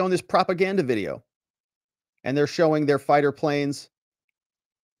TV has shown this propaganda video, and they're showing their fighter planes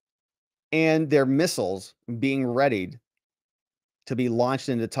and their missiles being readied to be launched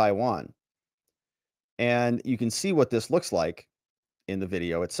into Taiwan. And you can see what this looks like in the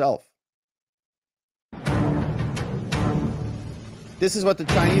video itself. This is what the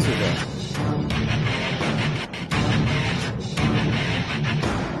Chinese are doing.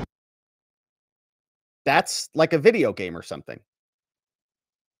 That's like a video game or something.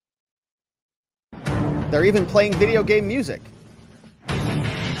 They're even playing video game music.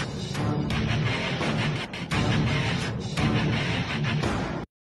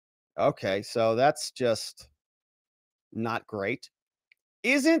 Okay, so that's just not great.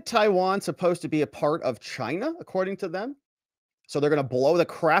 Isn't Taiwan supposed to be a part of China, according to them? So they're going to blow the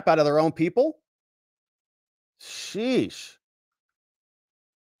crap out of their own people? Sheesh.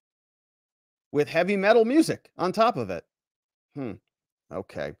 With heavy metal music on top of it.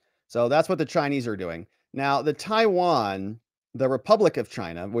 Okay. So that's what the Chinese are doing. Now, the Taiwan, the Republic of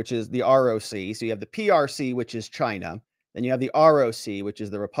China, which is the ROC. So you have the PRC, which is China. Then you have the ROC, which is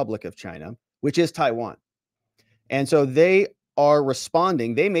the Republic of China, which is Taiwan. And so they are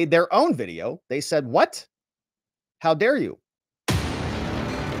responding. They made their own video. They said, what? How dare you?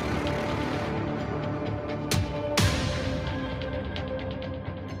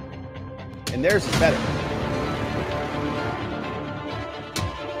 And theirs is better.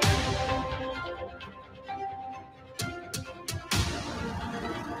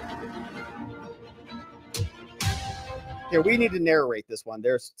 Here, we need to narrate this one.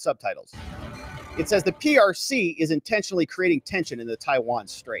 There's subtitles. It says the PRC is intentionally creating tension in the Taiwan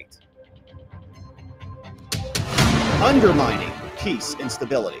Strait, undermining peace and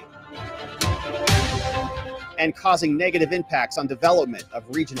stability, and causing negative impacts on development of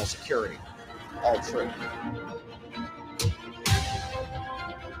regional security. All true.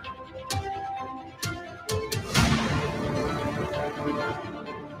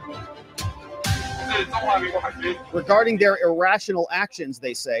 Regarding their irrational actions,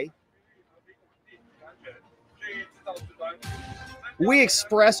 they say, we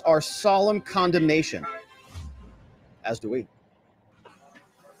express our solemn condemnation, as do we.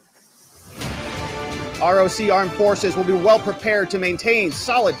 ROC armed forces will be well prepared to maintain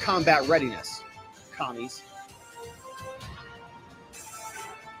solid combat readiness. Commies.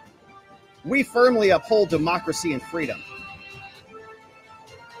 We firmly uphold democracy and freedom,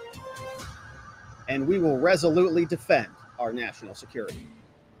 and we will resolutely defend our national security.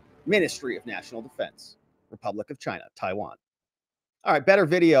 Ministry of National Defense, Republic of China, Taiwan. All right, better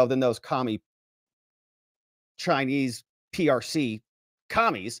video than those commie Chinese PRC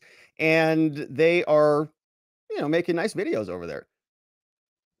commies, and they are, making nice videos over there.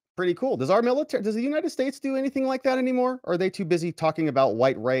 Pretty cool. Does the United States do anything like that anymore? Or are they too busy talking about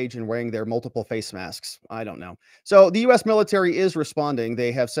white rage and wearing their multiple face masks? I don't know. So the U.S. military is responding.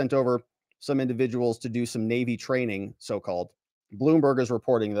 They have sent over some individuals to do some Navy training, so-called. Bloomberg is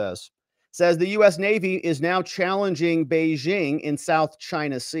reporting this. Says the U.S. Navy is now challenging Beijing in South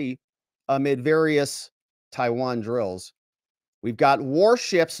China Sea amid various Taiwan drills. We've got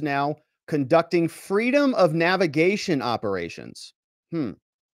warships now conducting freedom of navigation operations.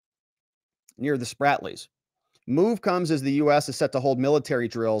 Near the Spratlys. Move comes as the U.S. is set to hold military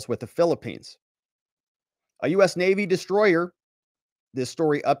drills with the Philippines. A U.S. Navy destroyer, this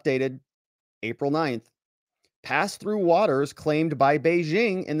story updated April 9th, passed through waters claimed by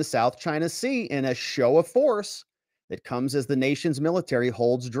Beijing in the South China Sea in a show of force that comes as the nation's military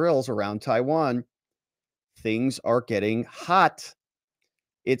holds drills around Taiwan. Things are getting hot.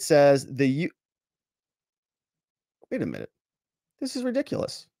 It says wait a minute. This is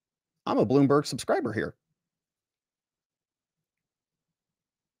ridiculous. I'm a Bloomberg subscriber here.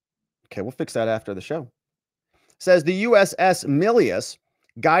 Okay, we'll fix that after the show. Says the USS Milius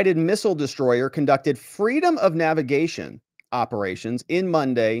guided missile destroyer conducted freedom of navigation operations in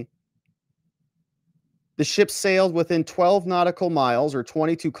Monday, the ship sailed within 12 nautical miles or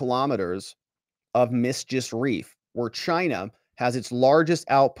 22 kilometers of Mischief Reef, where China has its largest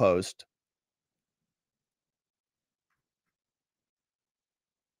outpost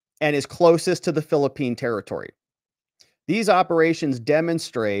and is closest to the Philippine territory. These operations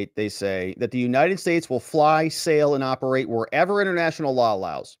demonstrate, they say, that the United States will fly, sail, and operate wherever international law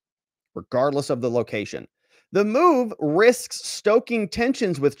allows, regardless of the location. The move risks stoking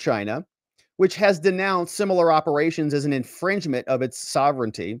tensions with China, which has denounced similar operations as an infringement of its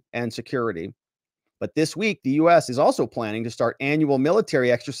sovereignty and security. But this week, the U.S. is also planning to start annual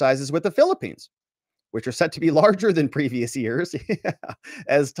military exercises with the Philippines, which are set to be larger than previous years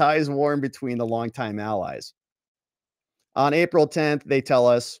as ties warm between the longtime allies. On April 10th, they tell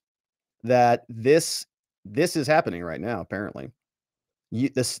us that this is happening right now, apparently.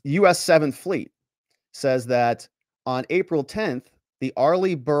 The U.S. 7th Fleet says that on April 10th, the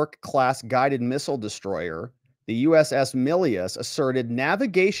Arleigh Burke-class guided missile destroyer, the USS Milius, asserted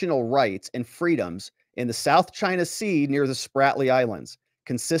navigational rights and freedoms in the South China Sea near the Spratly Islands,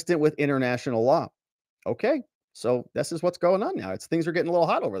 consistent with international law. Okay, so this is what's going on now. Things are getting a little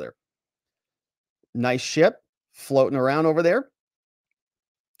hot over there. Nice ship floating around over there.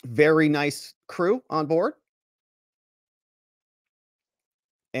 Very nice crew on board.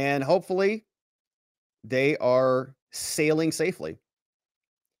 And hopefully they are sailing safely,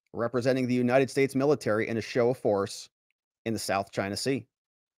 representing the United States military in a show of force in the South China Sea,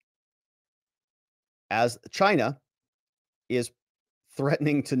 as China is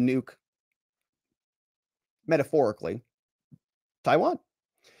threatening to nuke, metaphorically, Taiwan.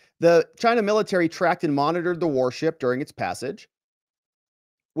 The China military tracked and monitored the warship during its passage,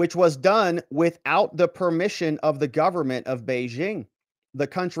 which was done without the permission of the government of Beijing. The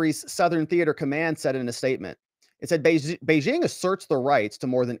country's Southern Theater Command said in a statement. It said Beijing asserts the rights to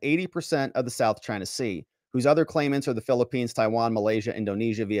more than 80% of the South China Sea, whose other claimants are the Philippines, Taiwan, Malaysia,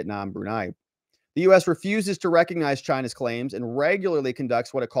 Indonesia, Vietnam, Brunei. The U.S. refuses to recognize China's claims and regularly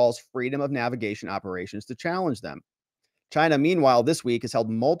conducts what it calls freedom of navigation operations to challenge them. China, meanwhile, this week has held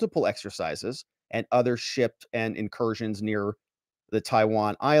multiple exercises and other ship and incursions near the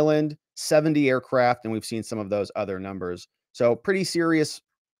Taiwan island, 70 aircraft, and we've seen some of those other numbers. So pretty serious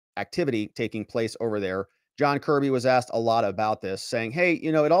activity taking place over there. John Kirby was asked a lot about this, saying, hey,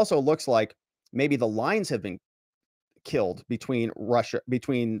 it also looks like maybe the lines have been killed between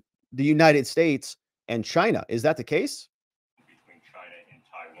the United States and China. Is that the case? Between China and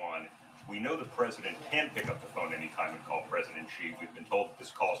Taiwan, we know the president can pick up the phone anytime and call President Xi. We've been told that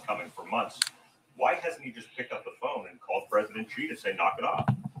this call is coming for months. Why hasn't he just picked up the phone and called President Xi to say, knock it off?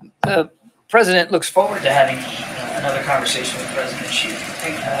 The president looks forward to having another conversation with President Xi.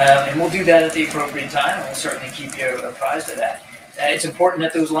 And we'll do that at the appropriate time. And we'll certainly keep you apprised of that. It's important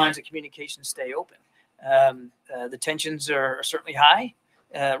that those lines of communication stay open. The tensions are certainly high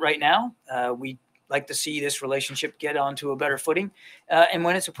right now. We like to see this relationship get onto a better footing. And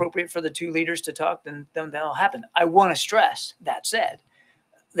when it's appropriate for the two leaders to talk, then that'll happen. I want to stress, that said,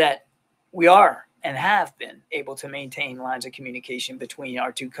 that we are and have been able to maintain lines of communication between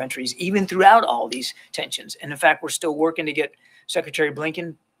our two countries, even throughout all these tensions. And in fact, we're still working to get Secretary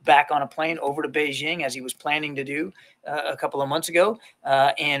Blinken back on a plane over to Beijing, as he was planning to do a couple of months ago.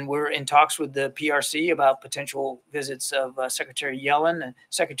 And we're in talks with the PRC about potential visits of Secretary Yellen and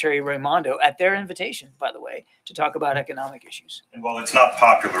Secretary Raimondo, at their invitation, by the way, to talk about economic issues. And while it's not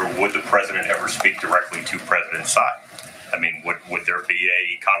popular, would the president ever speak directly to President Tsai? I mean, would there be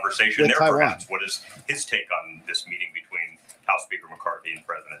a conversation there, perhaps? What is his take on this meeting between House Speaker McCarthy and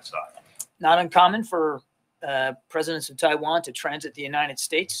President Tsai? Not uncommon for presidents of Taiwan to transit the United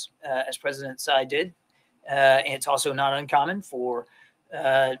States, as President Tsai did. And it's also not uncommon for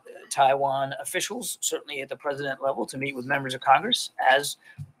Taiwan officials, certainly at the president level, to meet with members of Congress, as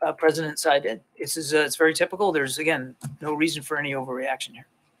President Tsai did. It's very typical. There's, again, no reason for any overreaction here.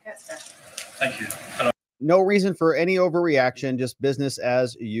 Thank you. No reason for any overreaction, just business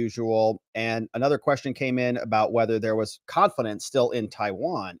as usual. And another question came in about whether there was confidence still in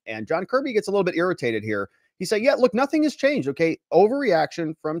Taiwan. And John Kirby gets a little bit irritated here. He said, yeah, look, nothing has changed. Okay,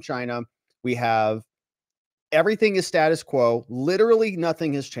 overreaction from China. We have everything is status quo. Literally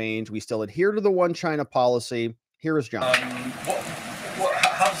nothing has changed. We still adhere to the one China policy. Here is John.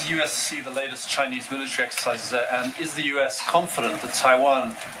 How does the U.S. see the latest Chinese military exercises there? And is the U.S. confident that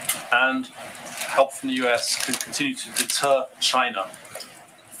Taiwan and help from the U.S. can continue to deter China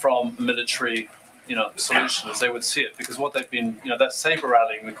from military, solution as they would see it? Because what they've been, that saber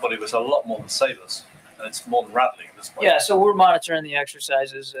rallying we call it was a lot more than sabers. and it's more than rattling at this point. Yeah, so we're monitoring the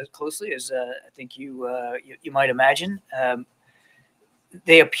exercises as closely as I think you might imagine.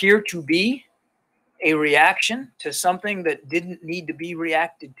 They appear to be a reaction to something that didn't need to be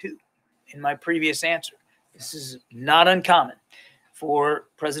reacted to. In my previous answer, this is not uncommon for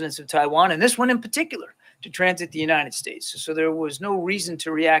presidents of Taiwan, and this one in particular, to transit the United States. So there was no reason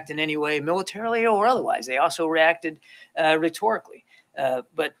to react in any way, militarily or otherwise. They also reacted rhetorically.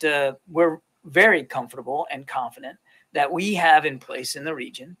 But we're very comfortable and confident that we have in place in the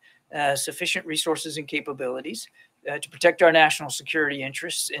region sufficient resources and capabilities to protect our national security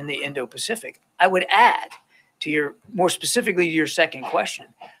interests in the Indo-Pacific. I would add to your, more specifically to your second question,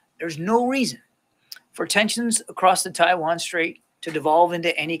 there's no reason for tensions across the Taiwan Strait to devolve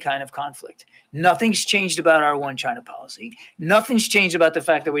into any kind of conflict. Nothing's changed about our one China policy. Nothing's changed about the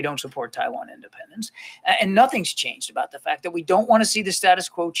fact that we don't support Taiwan independence. And nothing's changed about the fact that we don't want to see the status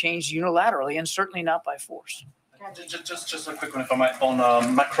quo changed unilaterally, and certainly not by force. Just a quick one, if I might,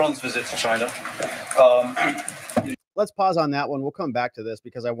 on Macron's visit to China. Let's pause on that one. We'll come back to this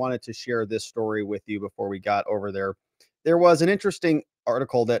because I wanted to share this story with you before we got over there. There was an interesting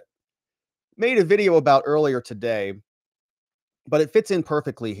article that made a video about earlier today, but it fits in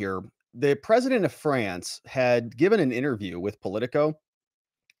perfectly here. The president of France had given an interview with Politico.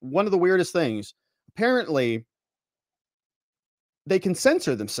 One of the weirdest things, apparently, they can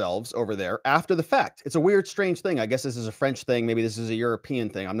censor themselves over there after the fact. It's a weird, strange thing. I guess this is a French thing. Maybe this is a European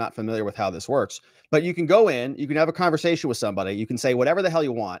thing. I'm not familiar with how this works. But you can go in, you can have a conversation with somebody. You can say whatever the hell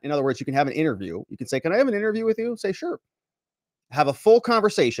you want. In other words, you can have an interview. You can say, can I have an interview with you? Say, sure. Have a full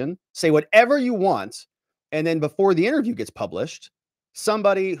conversation. Say whatever you want. And then before the interview gets published,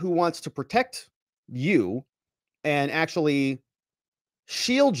 somebody who wants to protect you and actually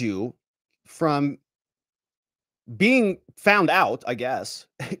shield you from being found out, I guess,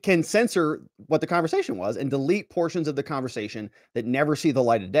 can censor what the conversation was and delete portions of the conversation that never see the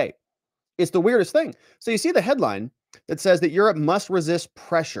light of day. It's the weirdest thing. So you see the headline that says that Europe must resist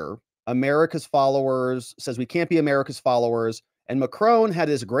pressure. America's followers, says we can't be America's followers. And Macron had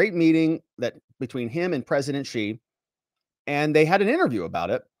this great meeting that between him and President Xi, and they had an interview about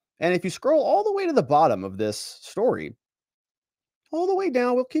it. And if you scroll all the way to the bottom of this story, all the way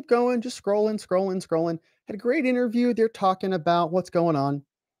down, we'll keep going, just scrolling. Had a great interview. They're talking about what's going on.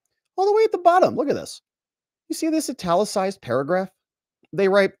 All the way at the bottom, look at this. You see this italicized paragraph? They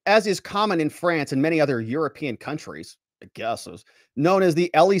write, as is common in France and many other European countries, I guess, known as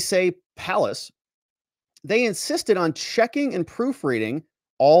the Élysée Palace, they insisted on checking and proofreading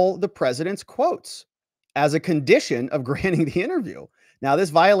all the president's quotes as a condition of granting the interview. Now, this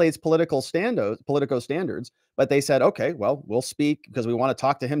violates political standards, but they said, okay, well, we'll speak because we want to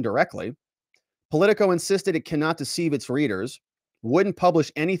talk to him directly. Politico insisted it cannot deceive its readers, wouldn't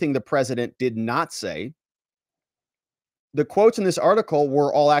publish anything the president did not say. The quotes in this article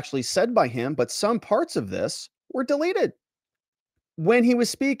were all actually said by him, but some parts of this were deleted. When he was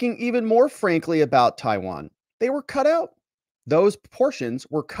speaking even more frankly about Taiwan, they were cut out. Those portions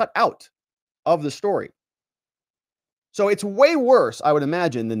were cut out of the story. So it's way worse, I would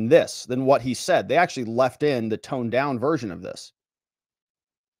imagine, than what he said. They actually left in the toned down version of this.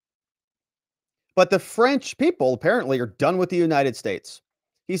 But the French people apparently are done with the United States.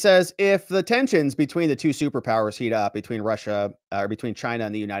 He says if the tensions between the two superpowers heat up, between Russia or between China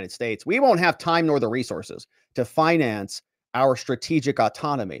and the United States, we won't have time nor the resources to finance our strategic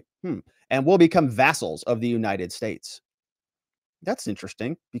autonomy. And we'll become vassals of the United States. That's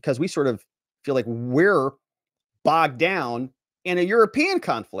interesting because we sort of feel like we're bogged down in a European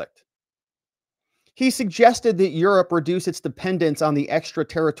conflict. He suggested that Europe reduce its dependence on the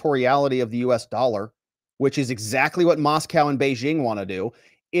extraterritoriality of the US dollar, which is exactly what Moscow and Beijing want to do.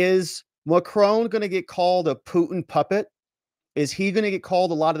 Is Macron going to get called a Putin puppet? Is he going to get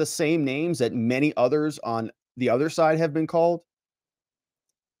called a lot of the same names that many others on the other side have been called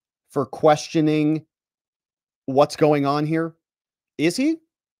for questioning what's going on here? Is he?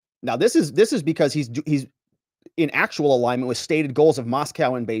 Now, this is because he's in actual alignment with stated goals of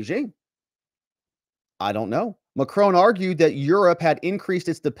Moscow and Beijing. I don't know. Macron argued that Europe had increased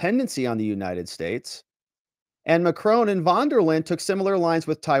its dependency on the United States. And Macron and von der Leyen took similar lines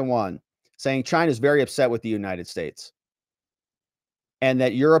with Taiwan, saying China is very upset with the United States. And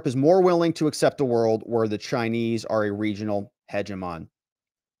that Europe is more willing to accept a world where the Chinese are a regional hegemon.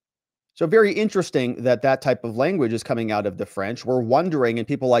 So very interesting that that type of language is coming out of the French. We're wondering, and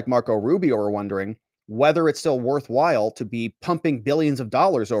people like Marco Rubio are wondering, whether it's still worthwhile to be pumping billions of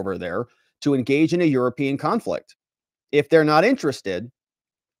dollars over there to engage in a European conflict. If they're not interested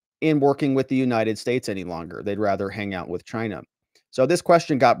in working with the United States any longer, they'd rather hang out with China. So this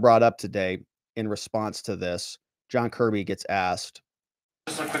question got brought up today. in response to this. John Kirby gets asked.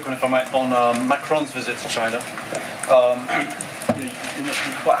 Just a quick one, if I might, on Macron's visit to China.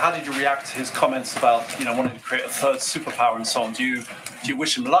 How did you react to his comments about, wanting to create a third superpower and so on? Do you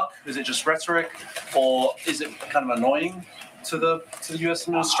wish him luck? Is it just rhetoric, or is it kind of annoying to the U.S.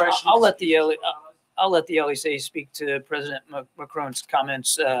 administration? I'll let the LEC speak to President Macron's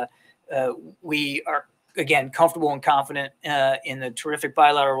comments. We are, again, comfortable and confident in the terrific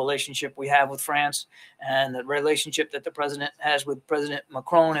bilateral relationship we have with France, and the relationship that the president has with President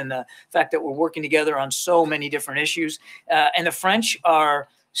Macron, and the fact that we're working together on so many different issues. And the French are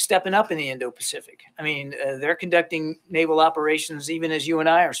stepping up in the Indo-Pacific. I mean, they're conducting naval operations even as you and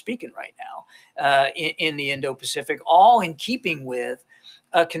I are speaking right now in the Indo-Pacific, all in keeping with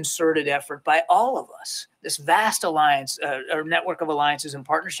a concerted effort by all of us, this vast alliance or network of alliances and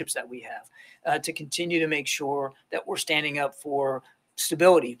partnerships that we have to continue to make sure that we're standing up for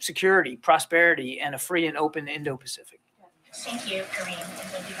stability, security, prosperity, and a free and open Indo-Pacific. Thank you, Kareem, and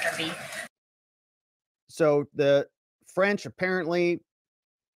thank you, Kirby. So the French, apparently,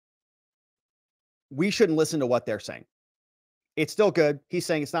 we shouldn't listen to what they're saying. It's still good. He's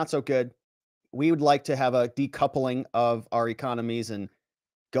saying it's not so good. We would like to have a decoupling of our economies and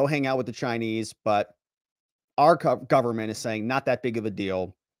go hang out with the Chinese, but our government is saying not that big of a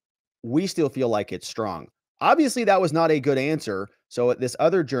deal. We still feel like it's strong. Obviously, that was not a good answer. So this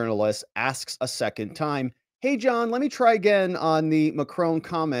other journalist asks a second time, hey, John, let me try again on the Macron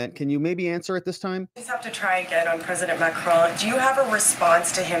comment. Can you maybe answer it this time? I just have to try again on President Macron. Do you have a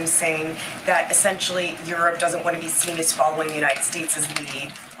response to him saying that essentially Europe doesn't want to be seen as following the United States'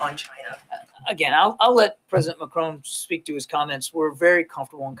 lead on China? Again, I'll let President Macron speak to his comments. We're very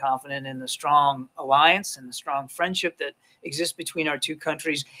comfortable and confident in the strong alliance and the strong friendship that exists between our two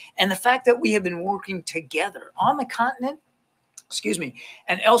countries, and the fact that we have been working together on the continent,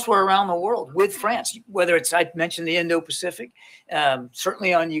 and elsewhere around the world with France, whether it's, I mentioned the Indo-Pacific,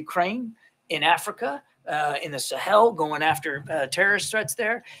 certainly on Ukraine, in Africa, in the Sahel, going after terrorist threats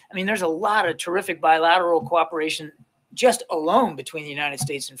there. I mean, there's a lot of terrific bilateral cooperation just alone between the United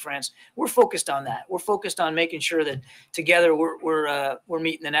States and France. We're focused on that. We're focused on making sure that together we're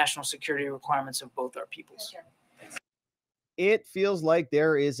meeting the national security requirements of both our peoples. It feels like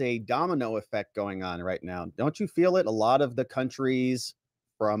there is a domino effect going on right now. Don't you feel it? A lot of the countries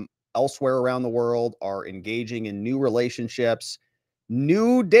from elsewhere around the world are engaging in new relationships,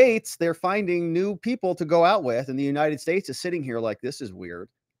 new dates. They're finding new people to go out with. And the United States is sitting here like, this is weird.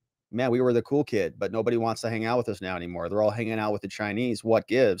 Man, we were the cool kid, but nobody wants to hang out with us now anymore. They're all hanging out with the Chinese. What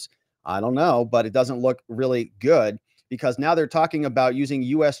gives? I don't know, but it doesn't look really good because now they're talking about using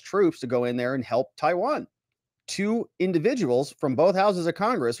U.S. troops to go in there and help Taiwan. Two individuals from both houses of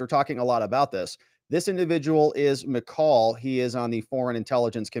Congress are talking a lot about this. This individual is McCall. He is on the Foreign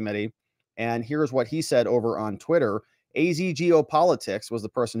Intelligence Committee. And here's what he said over on Twitter. AZ Geopolitics was the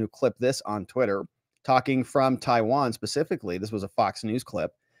person who clipped this on Twitter, talking from Taiwan specifically. This was a Fox News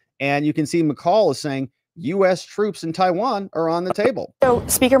clip. And you can see McCall is saying U.S. troops in Taiwan are on the table. So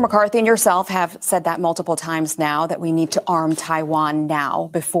Speaker McCarthy and yourself have said that multiple times now, that we need to arm Taiwan now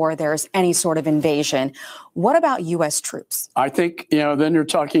before there's any sort of invasion. What about U.S. troops? I think, then you're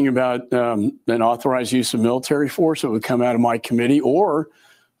talking about an authorized use of military force that would come out of my committee, or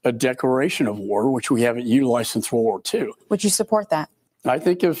a declaration of war, which we haven't utilized since World War II. Would you support that? I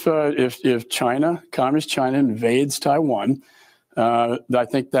think if China, Communist China, invades Taiwan, I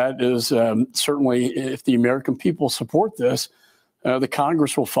think that is certainly, if the American people support this, the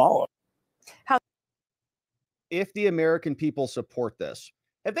Congress will follow. If the American people support this,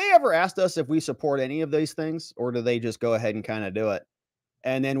 have they ever asked us if we support any of these things, or do they just go ahead and kind of do it?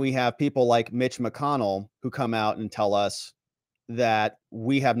 And then we have people like Mitch McConnell who come out and tell us that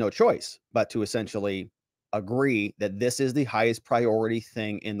we have no choice but to essentially agree that this is the highest priority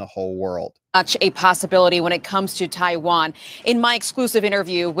thing in the whole world. Much a possibility when it comes to Taiwan. In my exclusive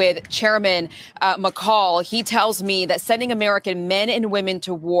interview with Chairman McCall, he tells me that sending American men and women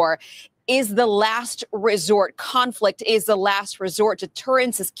to war is the last resort. Conflict is the last resort.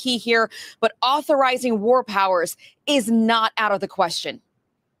 Deterrence is key here, but authorizing war powers is not out of the question.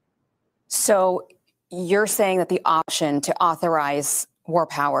 So you're saying that the option to authorize war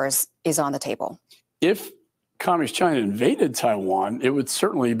powers is on the table? If Communist China invaded Taiwan, it would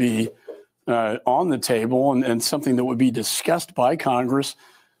certainly be on the table and something that would be discussed by Congress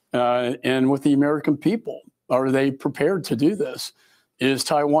and with the American people. Are they prepared to do this? Is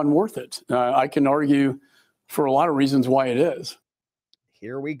Taiwan worth it? I can argue for a lot of reasons why it is.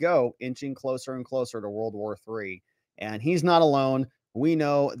 Here we go, inching closer and closer to World War III. And he's not alone. We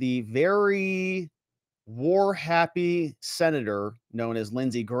know the very war-happy senator known as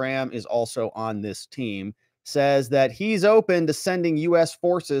Lindsey Graham is also on this team, says that he's open to sending U.S.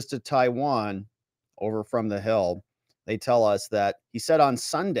 forces to Taiwan over from the Hill. They tell us that he said on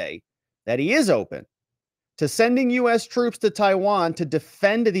Sunday that he is open to sending U.S. troops to Taiwan to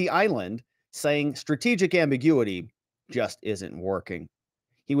defend the island, saying strategic ambiguity just isn't working.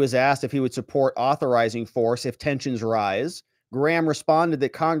 He was asked if he would support authorizing force if tensions rise. Graham responded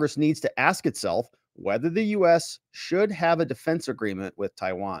that Congress needs to ask itself whether the U.S. should have a defense agreement with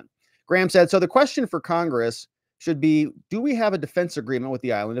Taiwan. Graham said, so the question for Congress should be, do we have a defense agreement with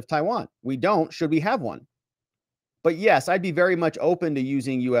the island of Taiwan? We don't. Should we have one? But yes, I'd be very much open to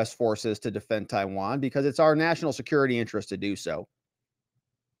using U.S. forces to defend Taiwan because it's our national security interest to do so.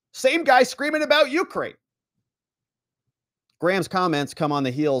 Same guy screaming about Ukraine. Graham's comments come on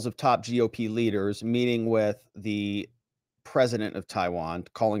the heels of top GOP leaders meeting with the president of Taiwan,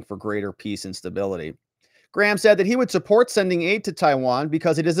 calling for greater peace and stability. Graham said that he would support sending aid to Taiwan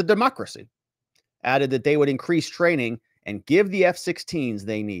because it is a democracy. Added that they would increase training and give the F-16s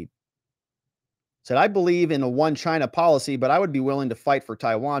they need. Said, I believe in a one China policy, but I would be willing to fight for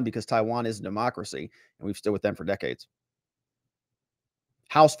Taiwan because Taiwan is a democracy, and we've stood with them for decades.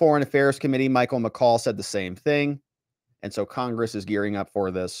 House Foreign Affairs Committee Michael McCall said the same thing, and so Congress is gearing up for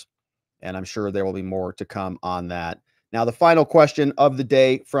this, and I'm sure there will be more to come on that. Now, the final question of the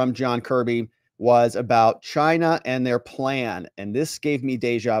day from John Kirby was about China and their plan, and this gave me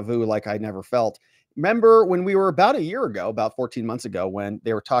deja vu like I never felt. Remember when we were about a year ago, about 14 months ago, when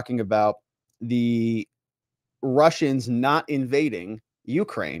they were talking about the Russians not invading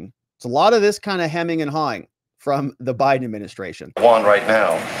Ukraine? It's a lot of this kind of hemming and hawing from the Biden administration. One right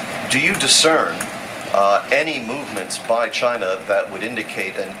now, do you discern any movements by China that would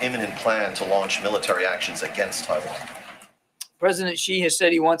indicate an imminent plan to launch military actions against Taiwan? President Xi has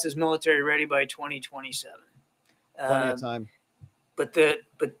said he wants his military ready by 2027. Plenty of time.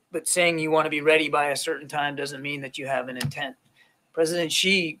 But saying you want to be ready by a certain time doesn't mean that you have an intent. President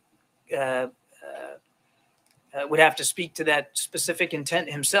Xi would have to speak to that specific intent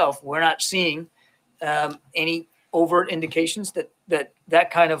himself. We're not seeing any overt indications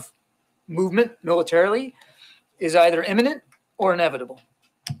that kind of movement militarily is either imminent or inevitable.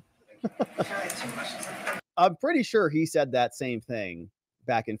 I'm pretty sure he said that same thing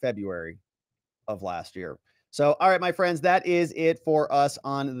back in February of last year. So, all right, my friends, that is it for us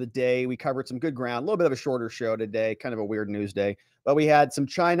on the day. We covered some good ground, a little bit of a shorter show today, kind of a weird news day, but we had some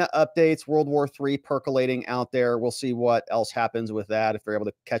China updates, World War III percolating out there. We'll see what else happens with that, if they're able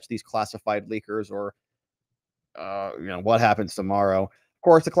to catch these classified leakers or, what happens tomorrow. Of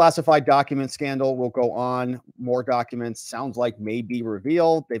course, the classified document scandal will go on. More documents sounds like may be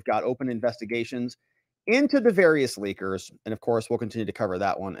revealed. They've got open investigations into the various leakers. And of course, we'll continue to cover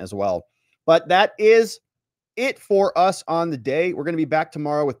that one as well. But that is it for us on the day. We're going to be back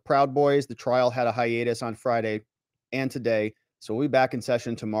tomorrow with Proud Boys. The trial had a hiatus on Friday and today, so we'll be back in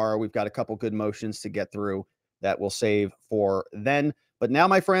session tomorrow. We've got a couple good motions to get through that we'll save for then. But now,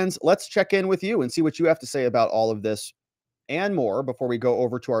 my friends, let's check in with you and see what you have to say about all of this and more before we go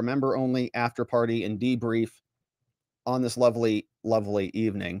over to our member-only after party and debrief on this lovely, lovely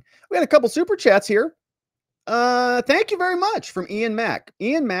evening. We had a couple super chats here. Thank you very much from Ian Mack.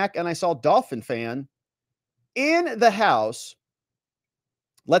 Ian Mack, and I saw Dolphin Fan in the house.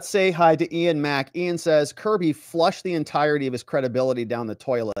 Let's say hi to Ian Mack. Ian says, Kirby flushed the entirety of his credibility down the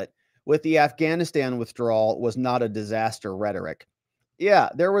toilet with the Afghanistan withdrawal was not a disaster rhetoric. Yeah,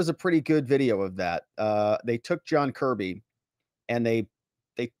 there was a pretty good video of that. They took John Kirby and they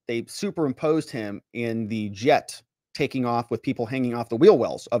superimposed him in the jet taking off with people hanging off the wheel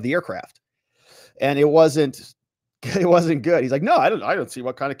wells of the aircraft. And it wasn't good. He's like, no, I don't see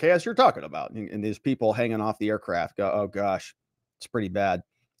what kind of chaos you're talking about. And there's people hanging off the aircraft. Oh gosh, it's pretty bad.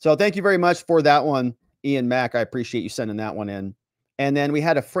 So thank you very much for that one, Ian Mack. I appreciate you sending that one in. And then we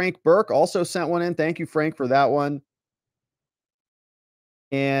had a Frank Burke also sent one in. Thank you, Frank, for that one.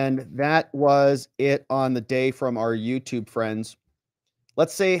 And that was it on the day from our YouTube friends.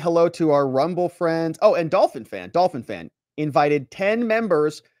 Let's say hello to our Rumble friends. Oh, and Dolphin Fan invited 10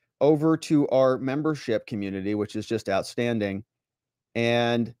 members over to our membership community, which is just outstanding.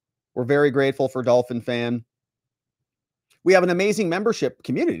 And we're very grateful for Dolphin Fan. We have an amazing membership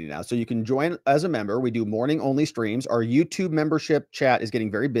community now, so you can join as a member. We do morning only streams. Our YouTube membership chat is getting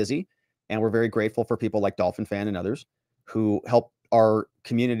very busy, and we're very grateful for people like Dolphin Fan and others who help our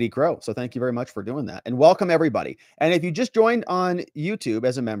community grow. So thank you very much for doing that, and welcome everybody. And if you just joined on YouTube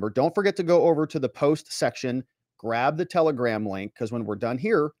as a member, don't forget to go over to the post section, grab the Telegram link, because when we're done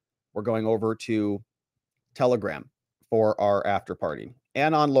here, we're going over to Telegram for our after party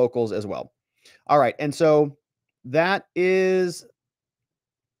and on locals as well. All right. And so that is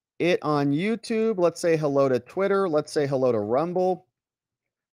it on YouTube. Let's say hello to Twitter. Let's say hello to Rumble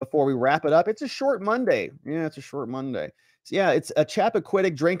before we wrap it up. It's a short Monday. Yeah, it's a short Monday. So yeah, it's a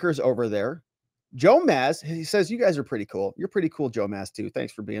Chappaquiddick drinkers over there. Joe Maz, he says, you guys are pretty cool. You're pretty cool, Joe Maz, too.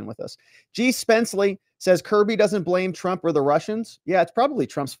 Thanks for being with us. G. Spenceley says Kirby doesn't blame Trump or the Russians. Yeah, it's probably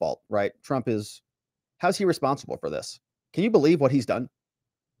Trump's fault, right? How's he responsible for this? Can you believe what he's done?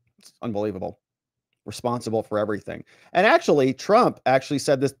 It's unbelievable. Responsible for everything. And actually, Trump actually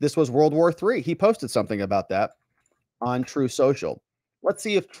said this was World War III. He posted something about that on True Social. Let's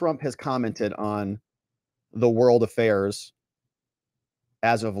see if Trump has commented on the world affairs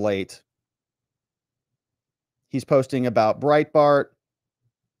as of late. He's posting about Breitbart.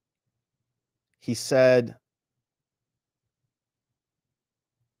 He said,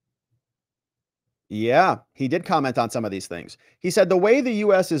 yeah, he did comment on some of these things. He said, the way the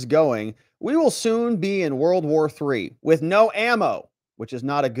U.S. is going, we will soon be in World War III with no ammo, which is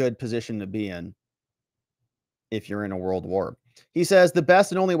not a good position to be in if you're in a world war. He says, the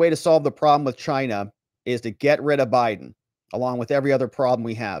best and only way to solve the problem with China is to get rid of Biden, along with every other problem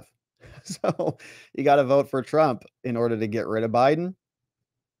we have. So you got to vote for Trump in order to get rid of Biden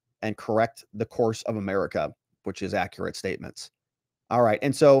and correct the course of America, which is accurate statements. All right.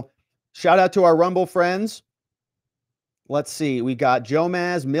 And so shout out to our Rumble friends. Let's see. We got Joe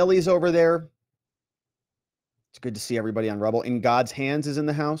Maz, Millie's over there. It's good to see everybody on Rumble. In God's Hands is in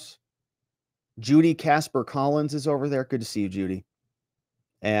the house. Judy Casper Collins is over there. Good to see you, Judy.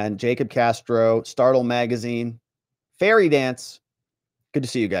 And Jacob Castro, Startle Magazine, Fairy Dance. Good to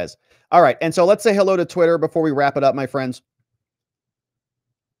see you guys. All right. And so let's say hello to Twitter before we wrap it up, my friends.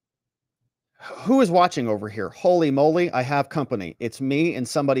 Who is watching over here? Holy moly, I have company. It's me and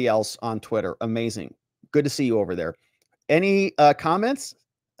somebody else on Twitter. Amazing. Good to see you over there. Any comments?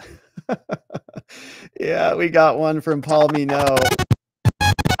 Yeah, we got one from Paul Mino.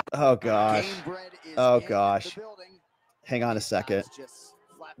 Oh, gosh. Oh, gosh. Hang on a second.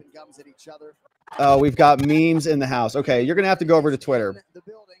 Oh, we've got memes in the house. Okay, you're going to have to go over to Twitter.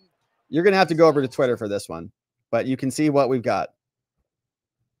 You're going to have to go over to Twitter for this one, but you can see what we've got.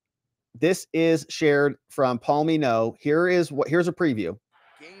 This is shared from Paul Mino. Here's a preview.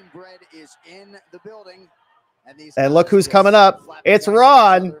 Game Bread is in the building. And look who's coming up. It's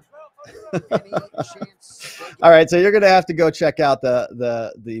Ron. All right, so you're going to have to go check out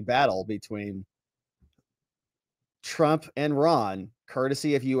the battle between Trump and Ron,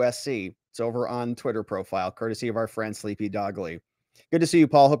 courtesy of USC. It's over on Twitter profile, courtesy of our friend Sleepy Dog Lee. Good to see you,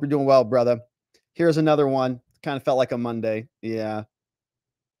 Paul. Hope you're doing well, brother. Here's another one. Kind of felt like a Monday. Yeah.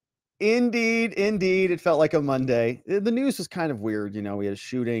 Indeed. It felt like a Monday. The news was kind of weird. You know, we had a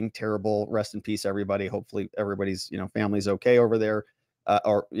shooting, terrible. Rest in peace, everybody. Hopefully everybody's, family's okay over there.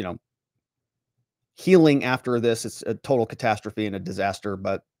 Or, healing after this. It's a total catastrophe and a disaster,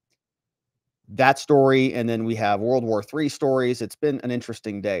 but that story. And then we have World War III stories. It's been an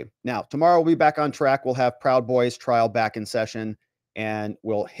interesting day. Now, tomorrow we'll be back on track. We'll have Proud Boys trial back in session, and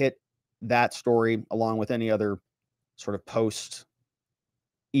we'll hit that story along with any other sort of post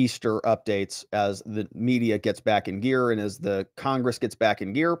Easter updates as the media gets back in gear and as the Congress gets back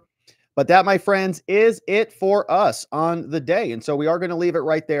in gear. But that, my friends, is it for us on the day. And so we are going to leave it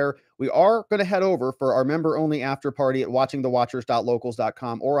right there. We are going to head over for our member-only after party at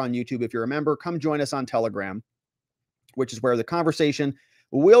watchingthewatchers.locals.com or on YouTube. If you're a member, come join us on Telegram, which is where the conversation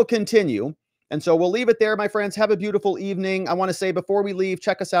will continue. And so we'll leave it there, my friends. Have a beautiful evening. I want to say before we leave,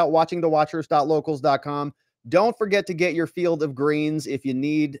 check us out, watchingthewatchers.locals.com. Don't forget to get your Field of Greens if you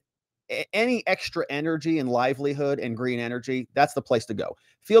need any extra energy and livelihood and green energy. That's the place to go.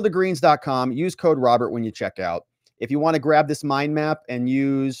 Fieldofgreens.com. Use code Robert when you check out. If you want to grab this mind map and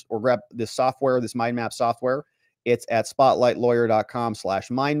grab this software, this mind map software, it's at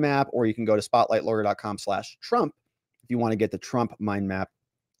spotlightlawyer.com/mindmap, or you can go to spotlightlawyer.com/Trump if you want to get the Trump mind map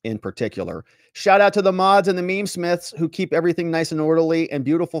in particular. Shout out to the mods and the meme smiths who keep everything nice and orderly and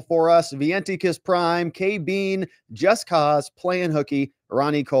beautiful for us. Vienticus Prime, K Bean, Just Cause, Playing Hooky,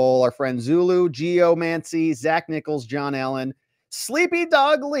 Ronnie Cole, our friend Zulu, Geomancy, Zach Nichols, John Allen, Sleepy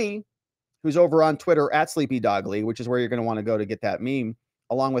Dog Lee, who's over on Twitter at Sleepy Dog Lee, which is where you're going to want to go to get that meme,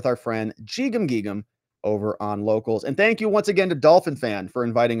 along with our friend Geegum Geegum over on Locals. And thank you once again to Dolphin Fan for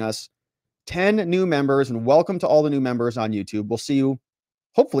inviting us 10 new members, and welcome to all the new members on YouTube. We'll see you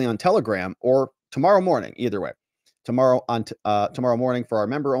hopefully on Telegram or tomorrow morning, either way. Tomorrow morning for our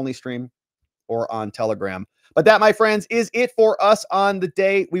member-only stream, or on Telegram. But that, my friends, is it for us on the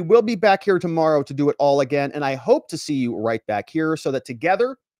day. We will be back here tomorrow to do it all again, and I hope to see you right back here so that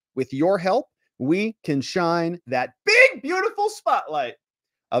together, with your help, we can shine that big, beautiful spotlight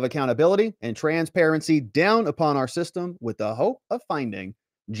of accountability and transparency down upon our system with the hope of finding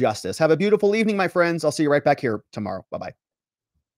justice. Have a beautiful evening, my friends. I'll see you right back here tomorrow. Bye-bye.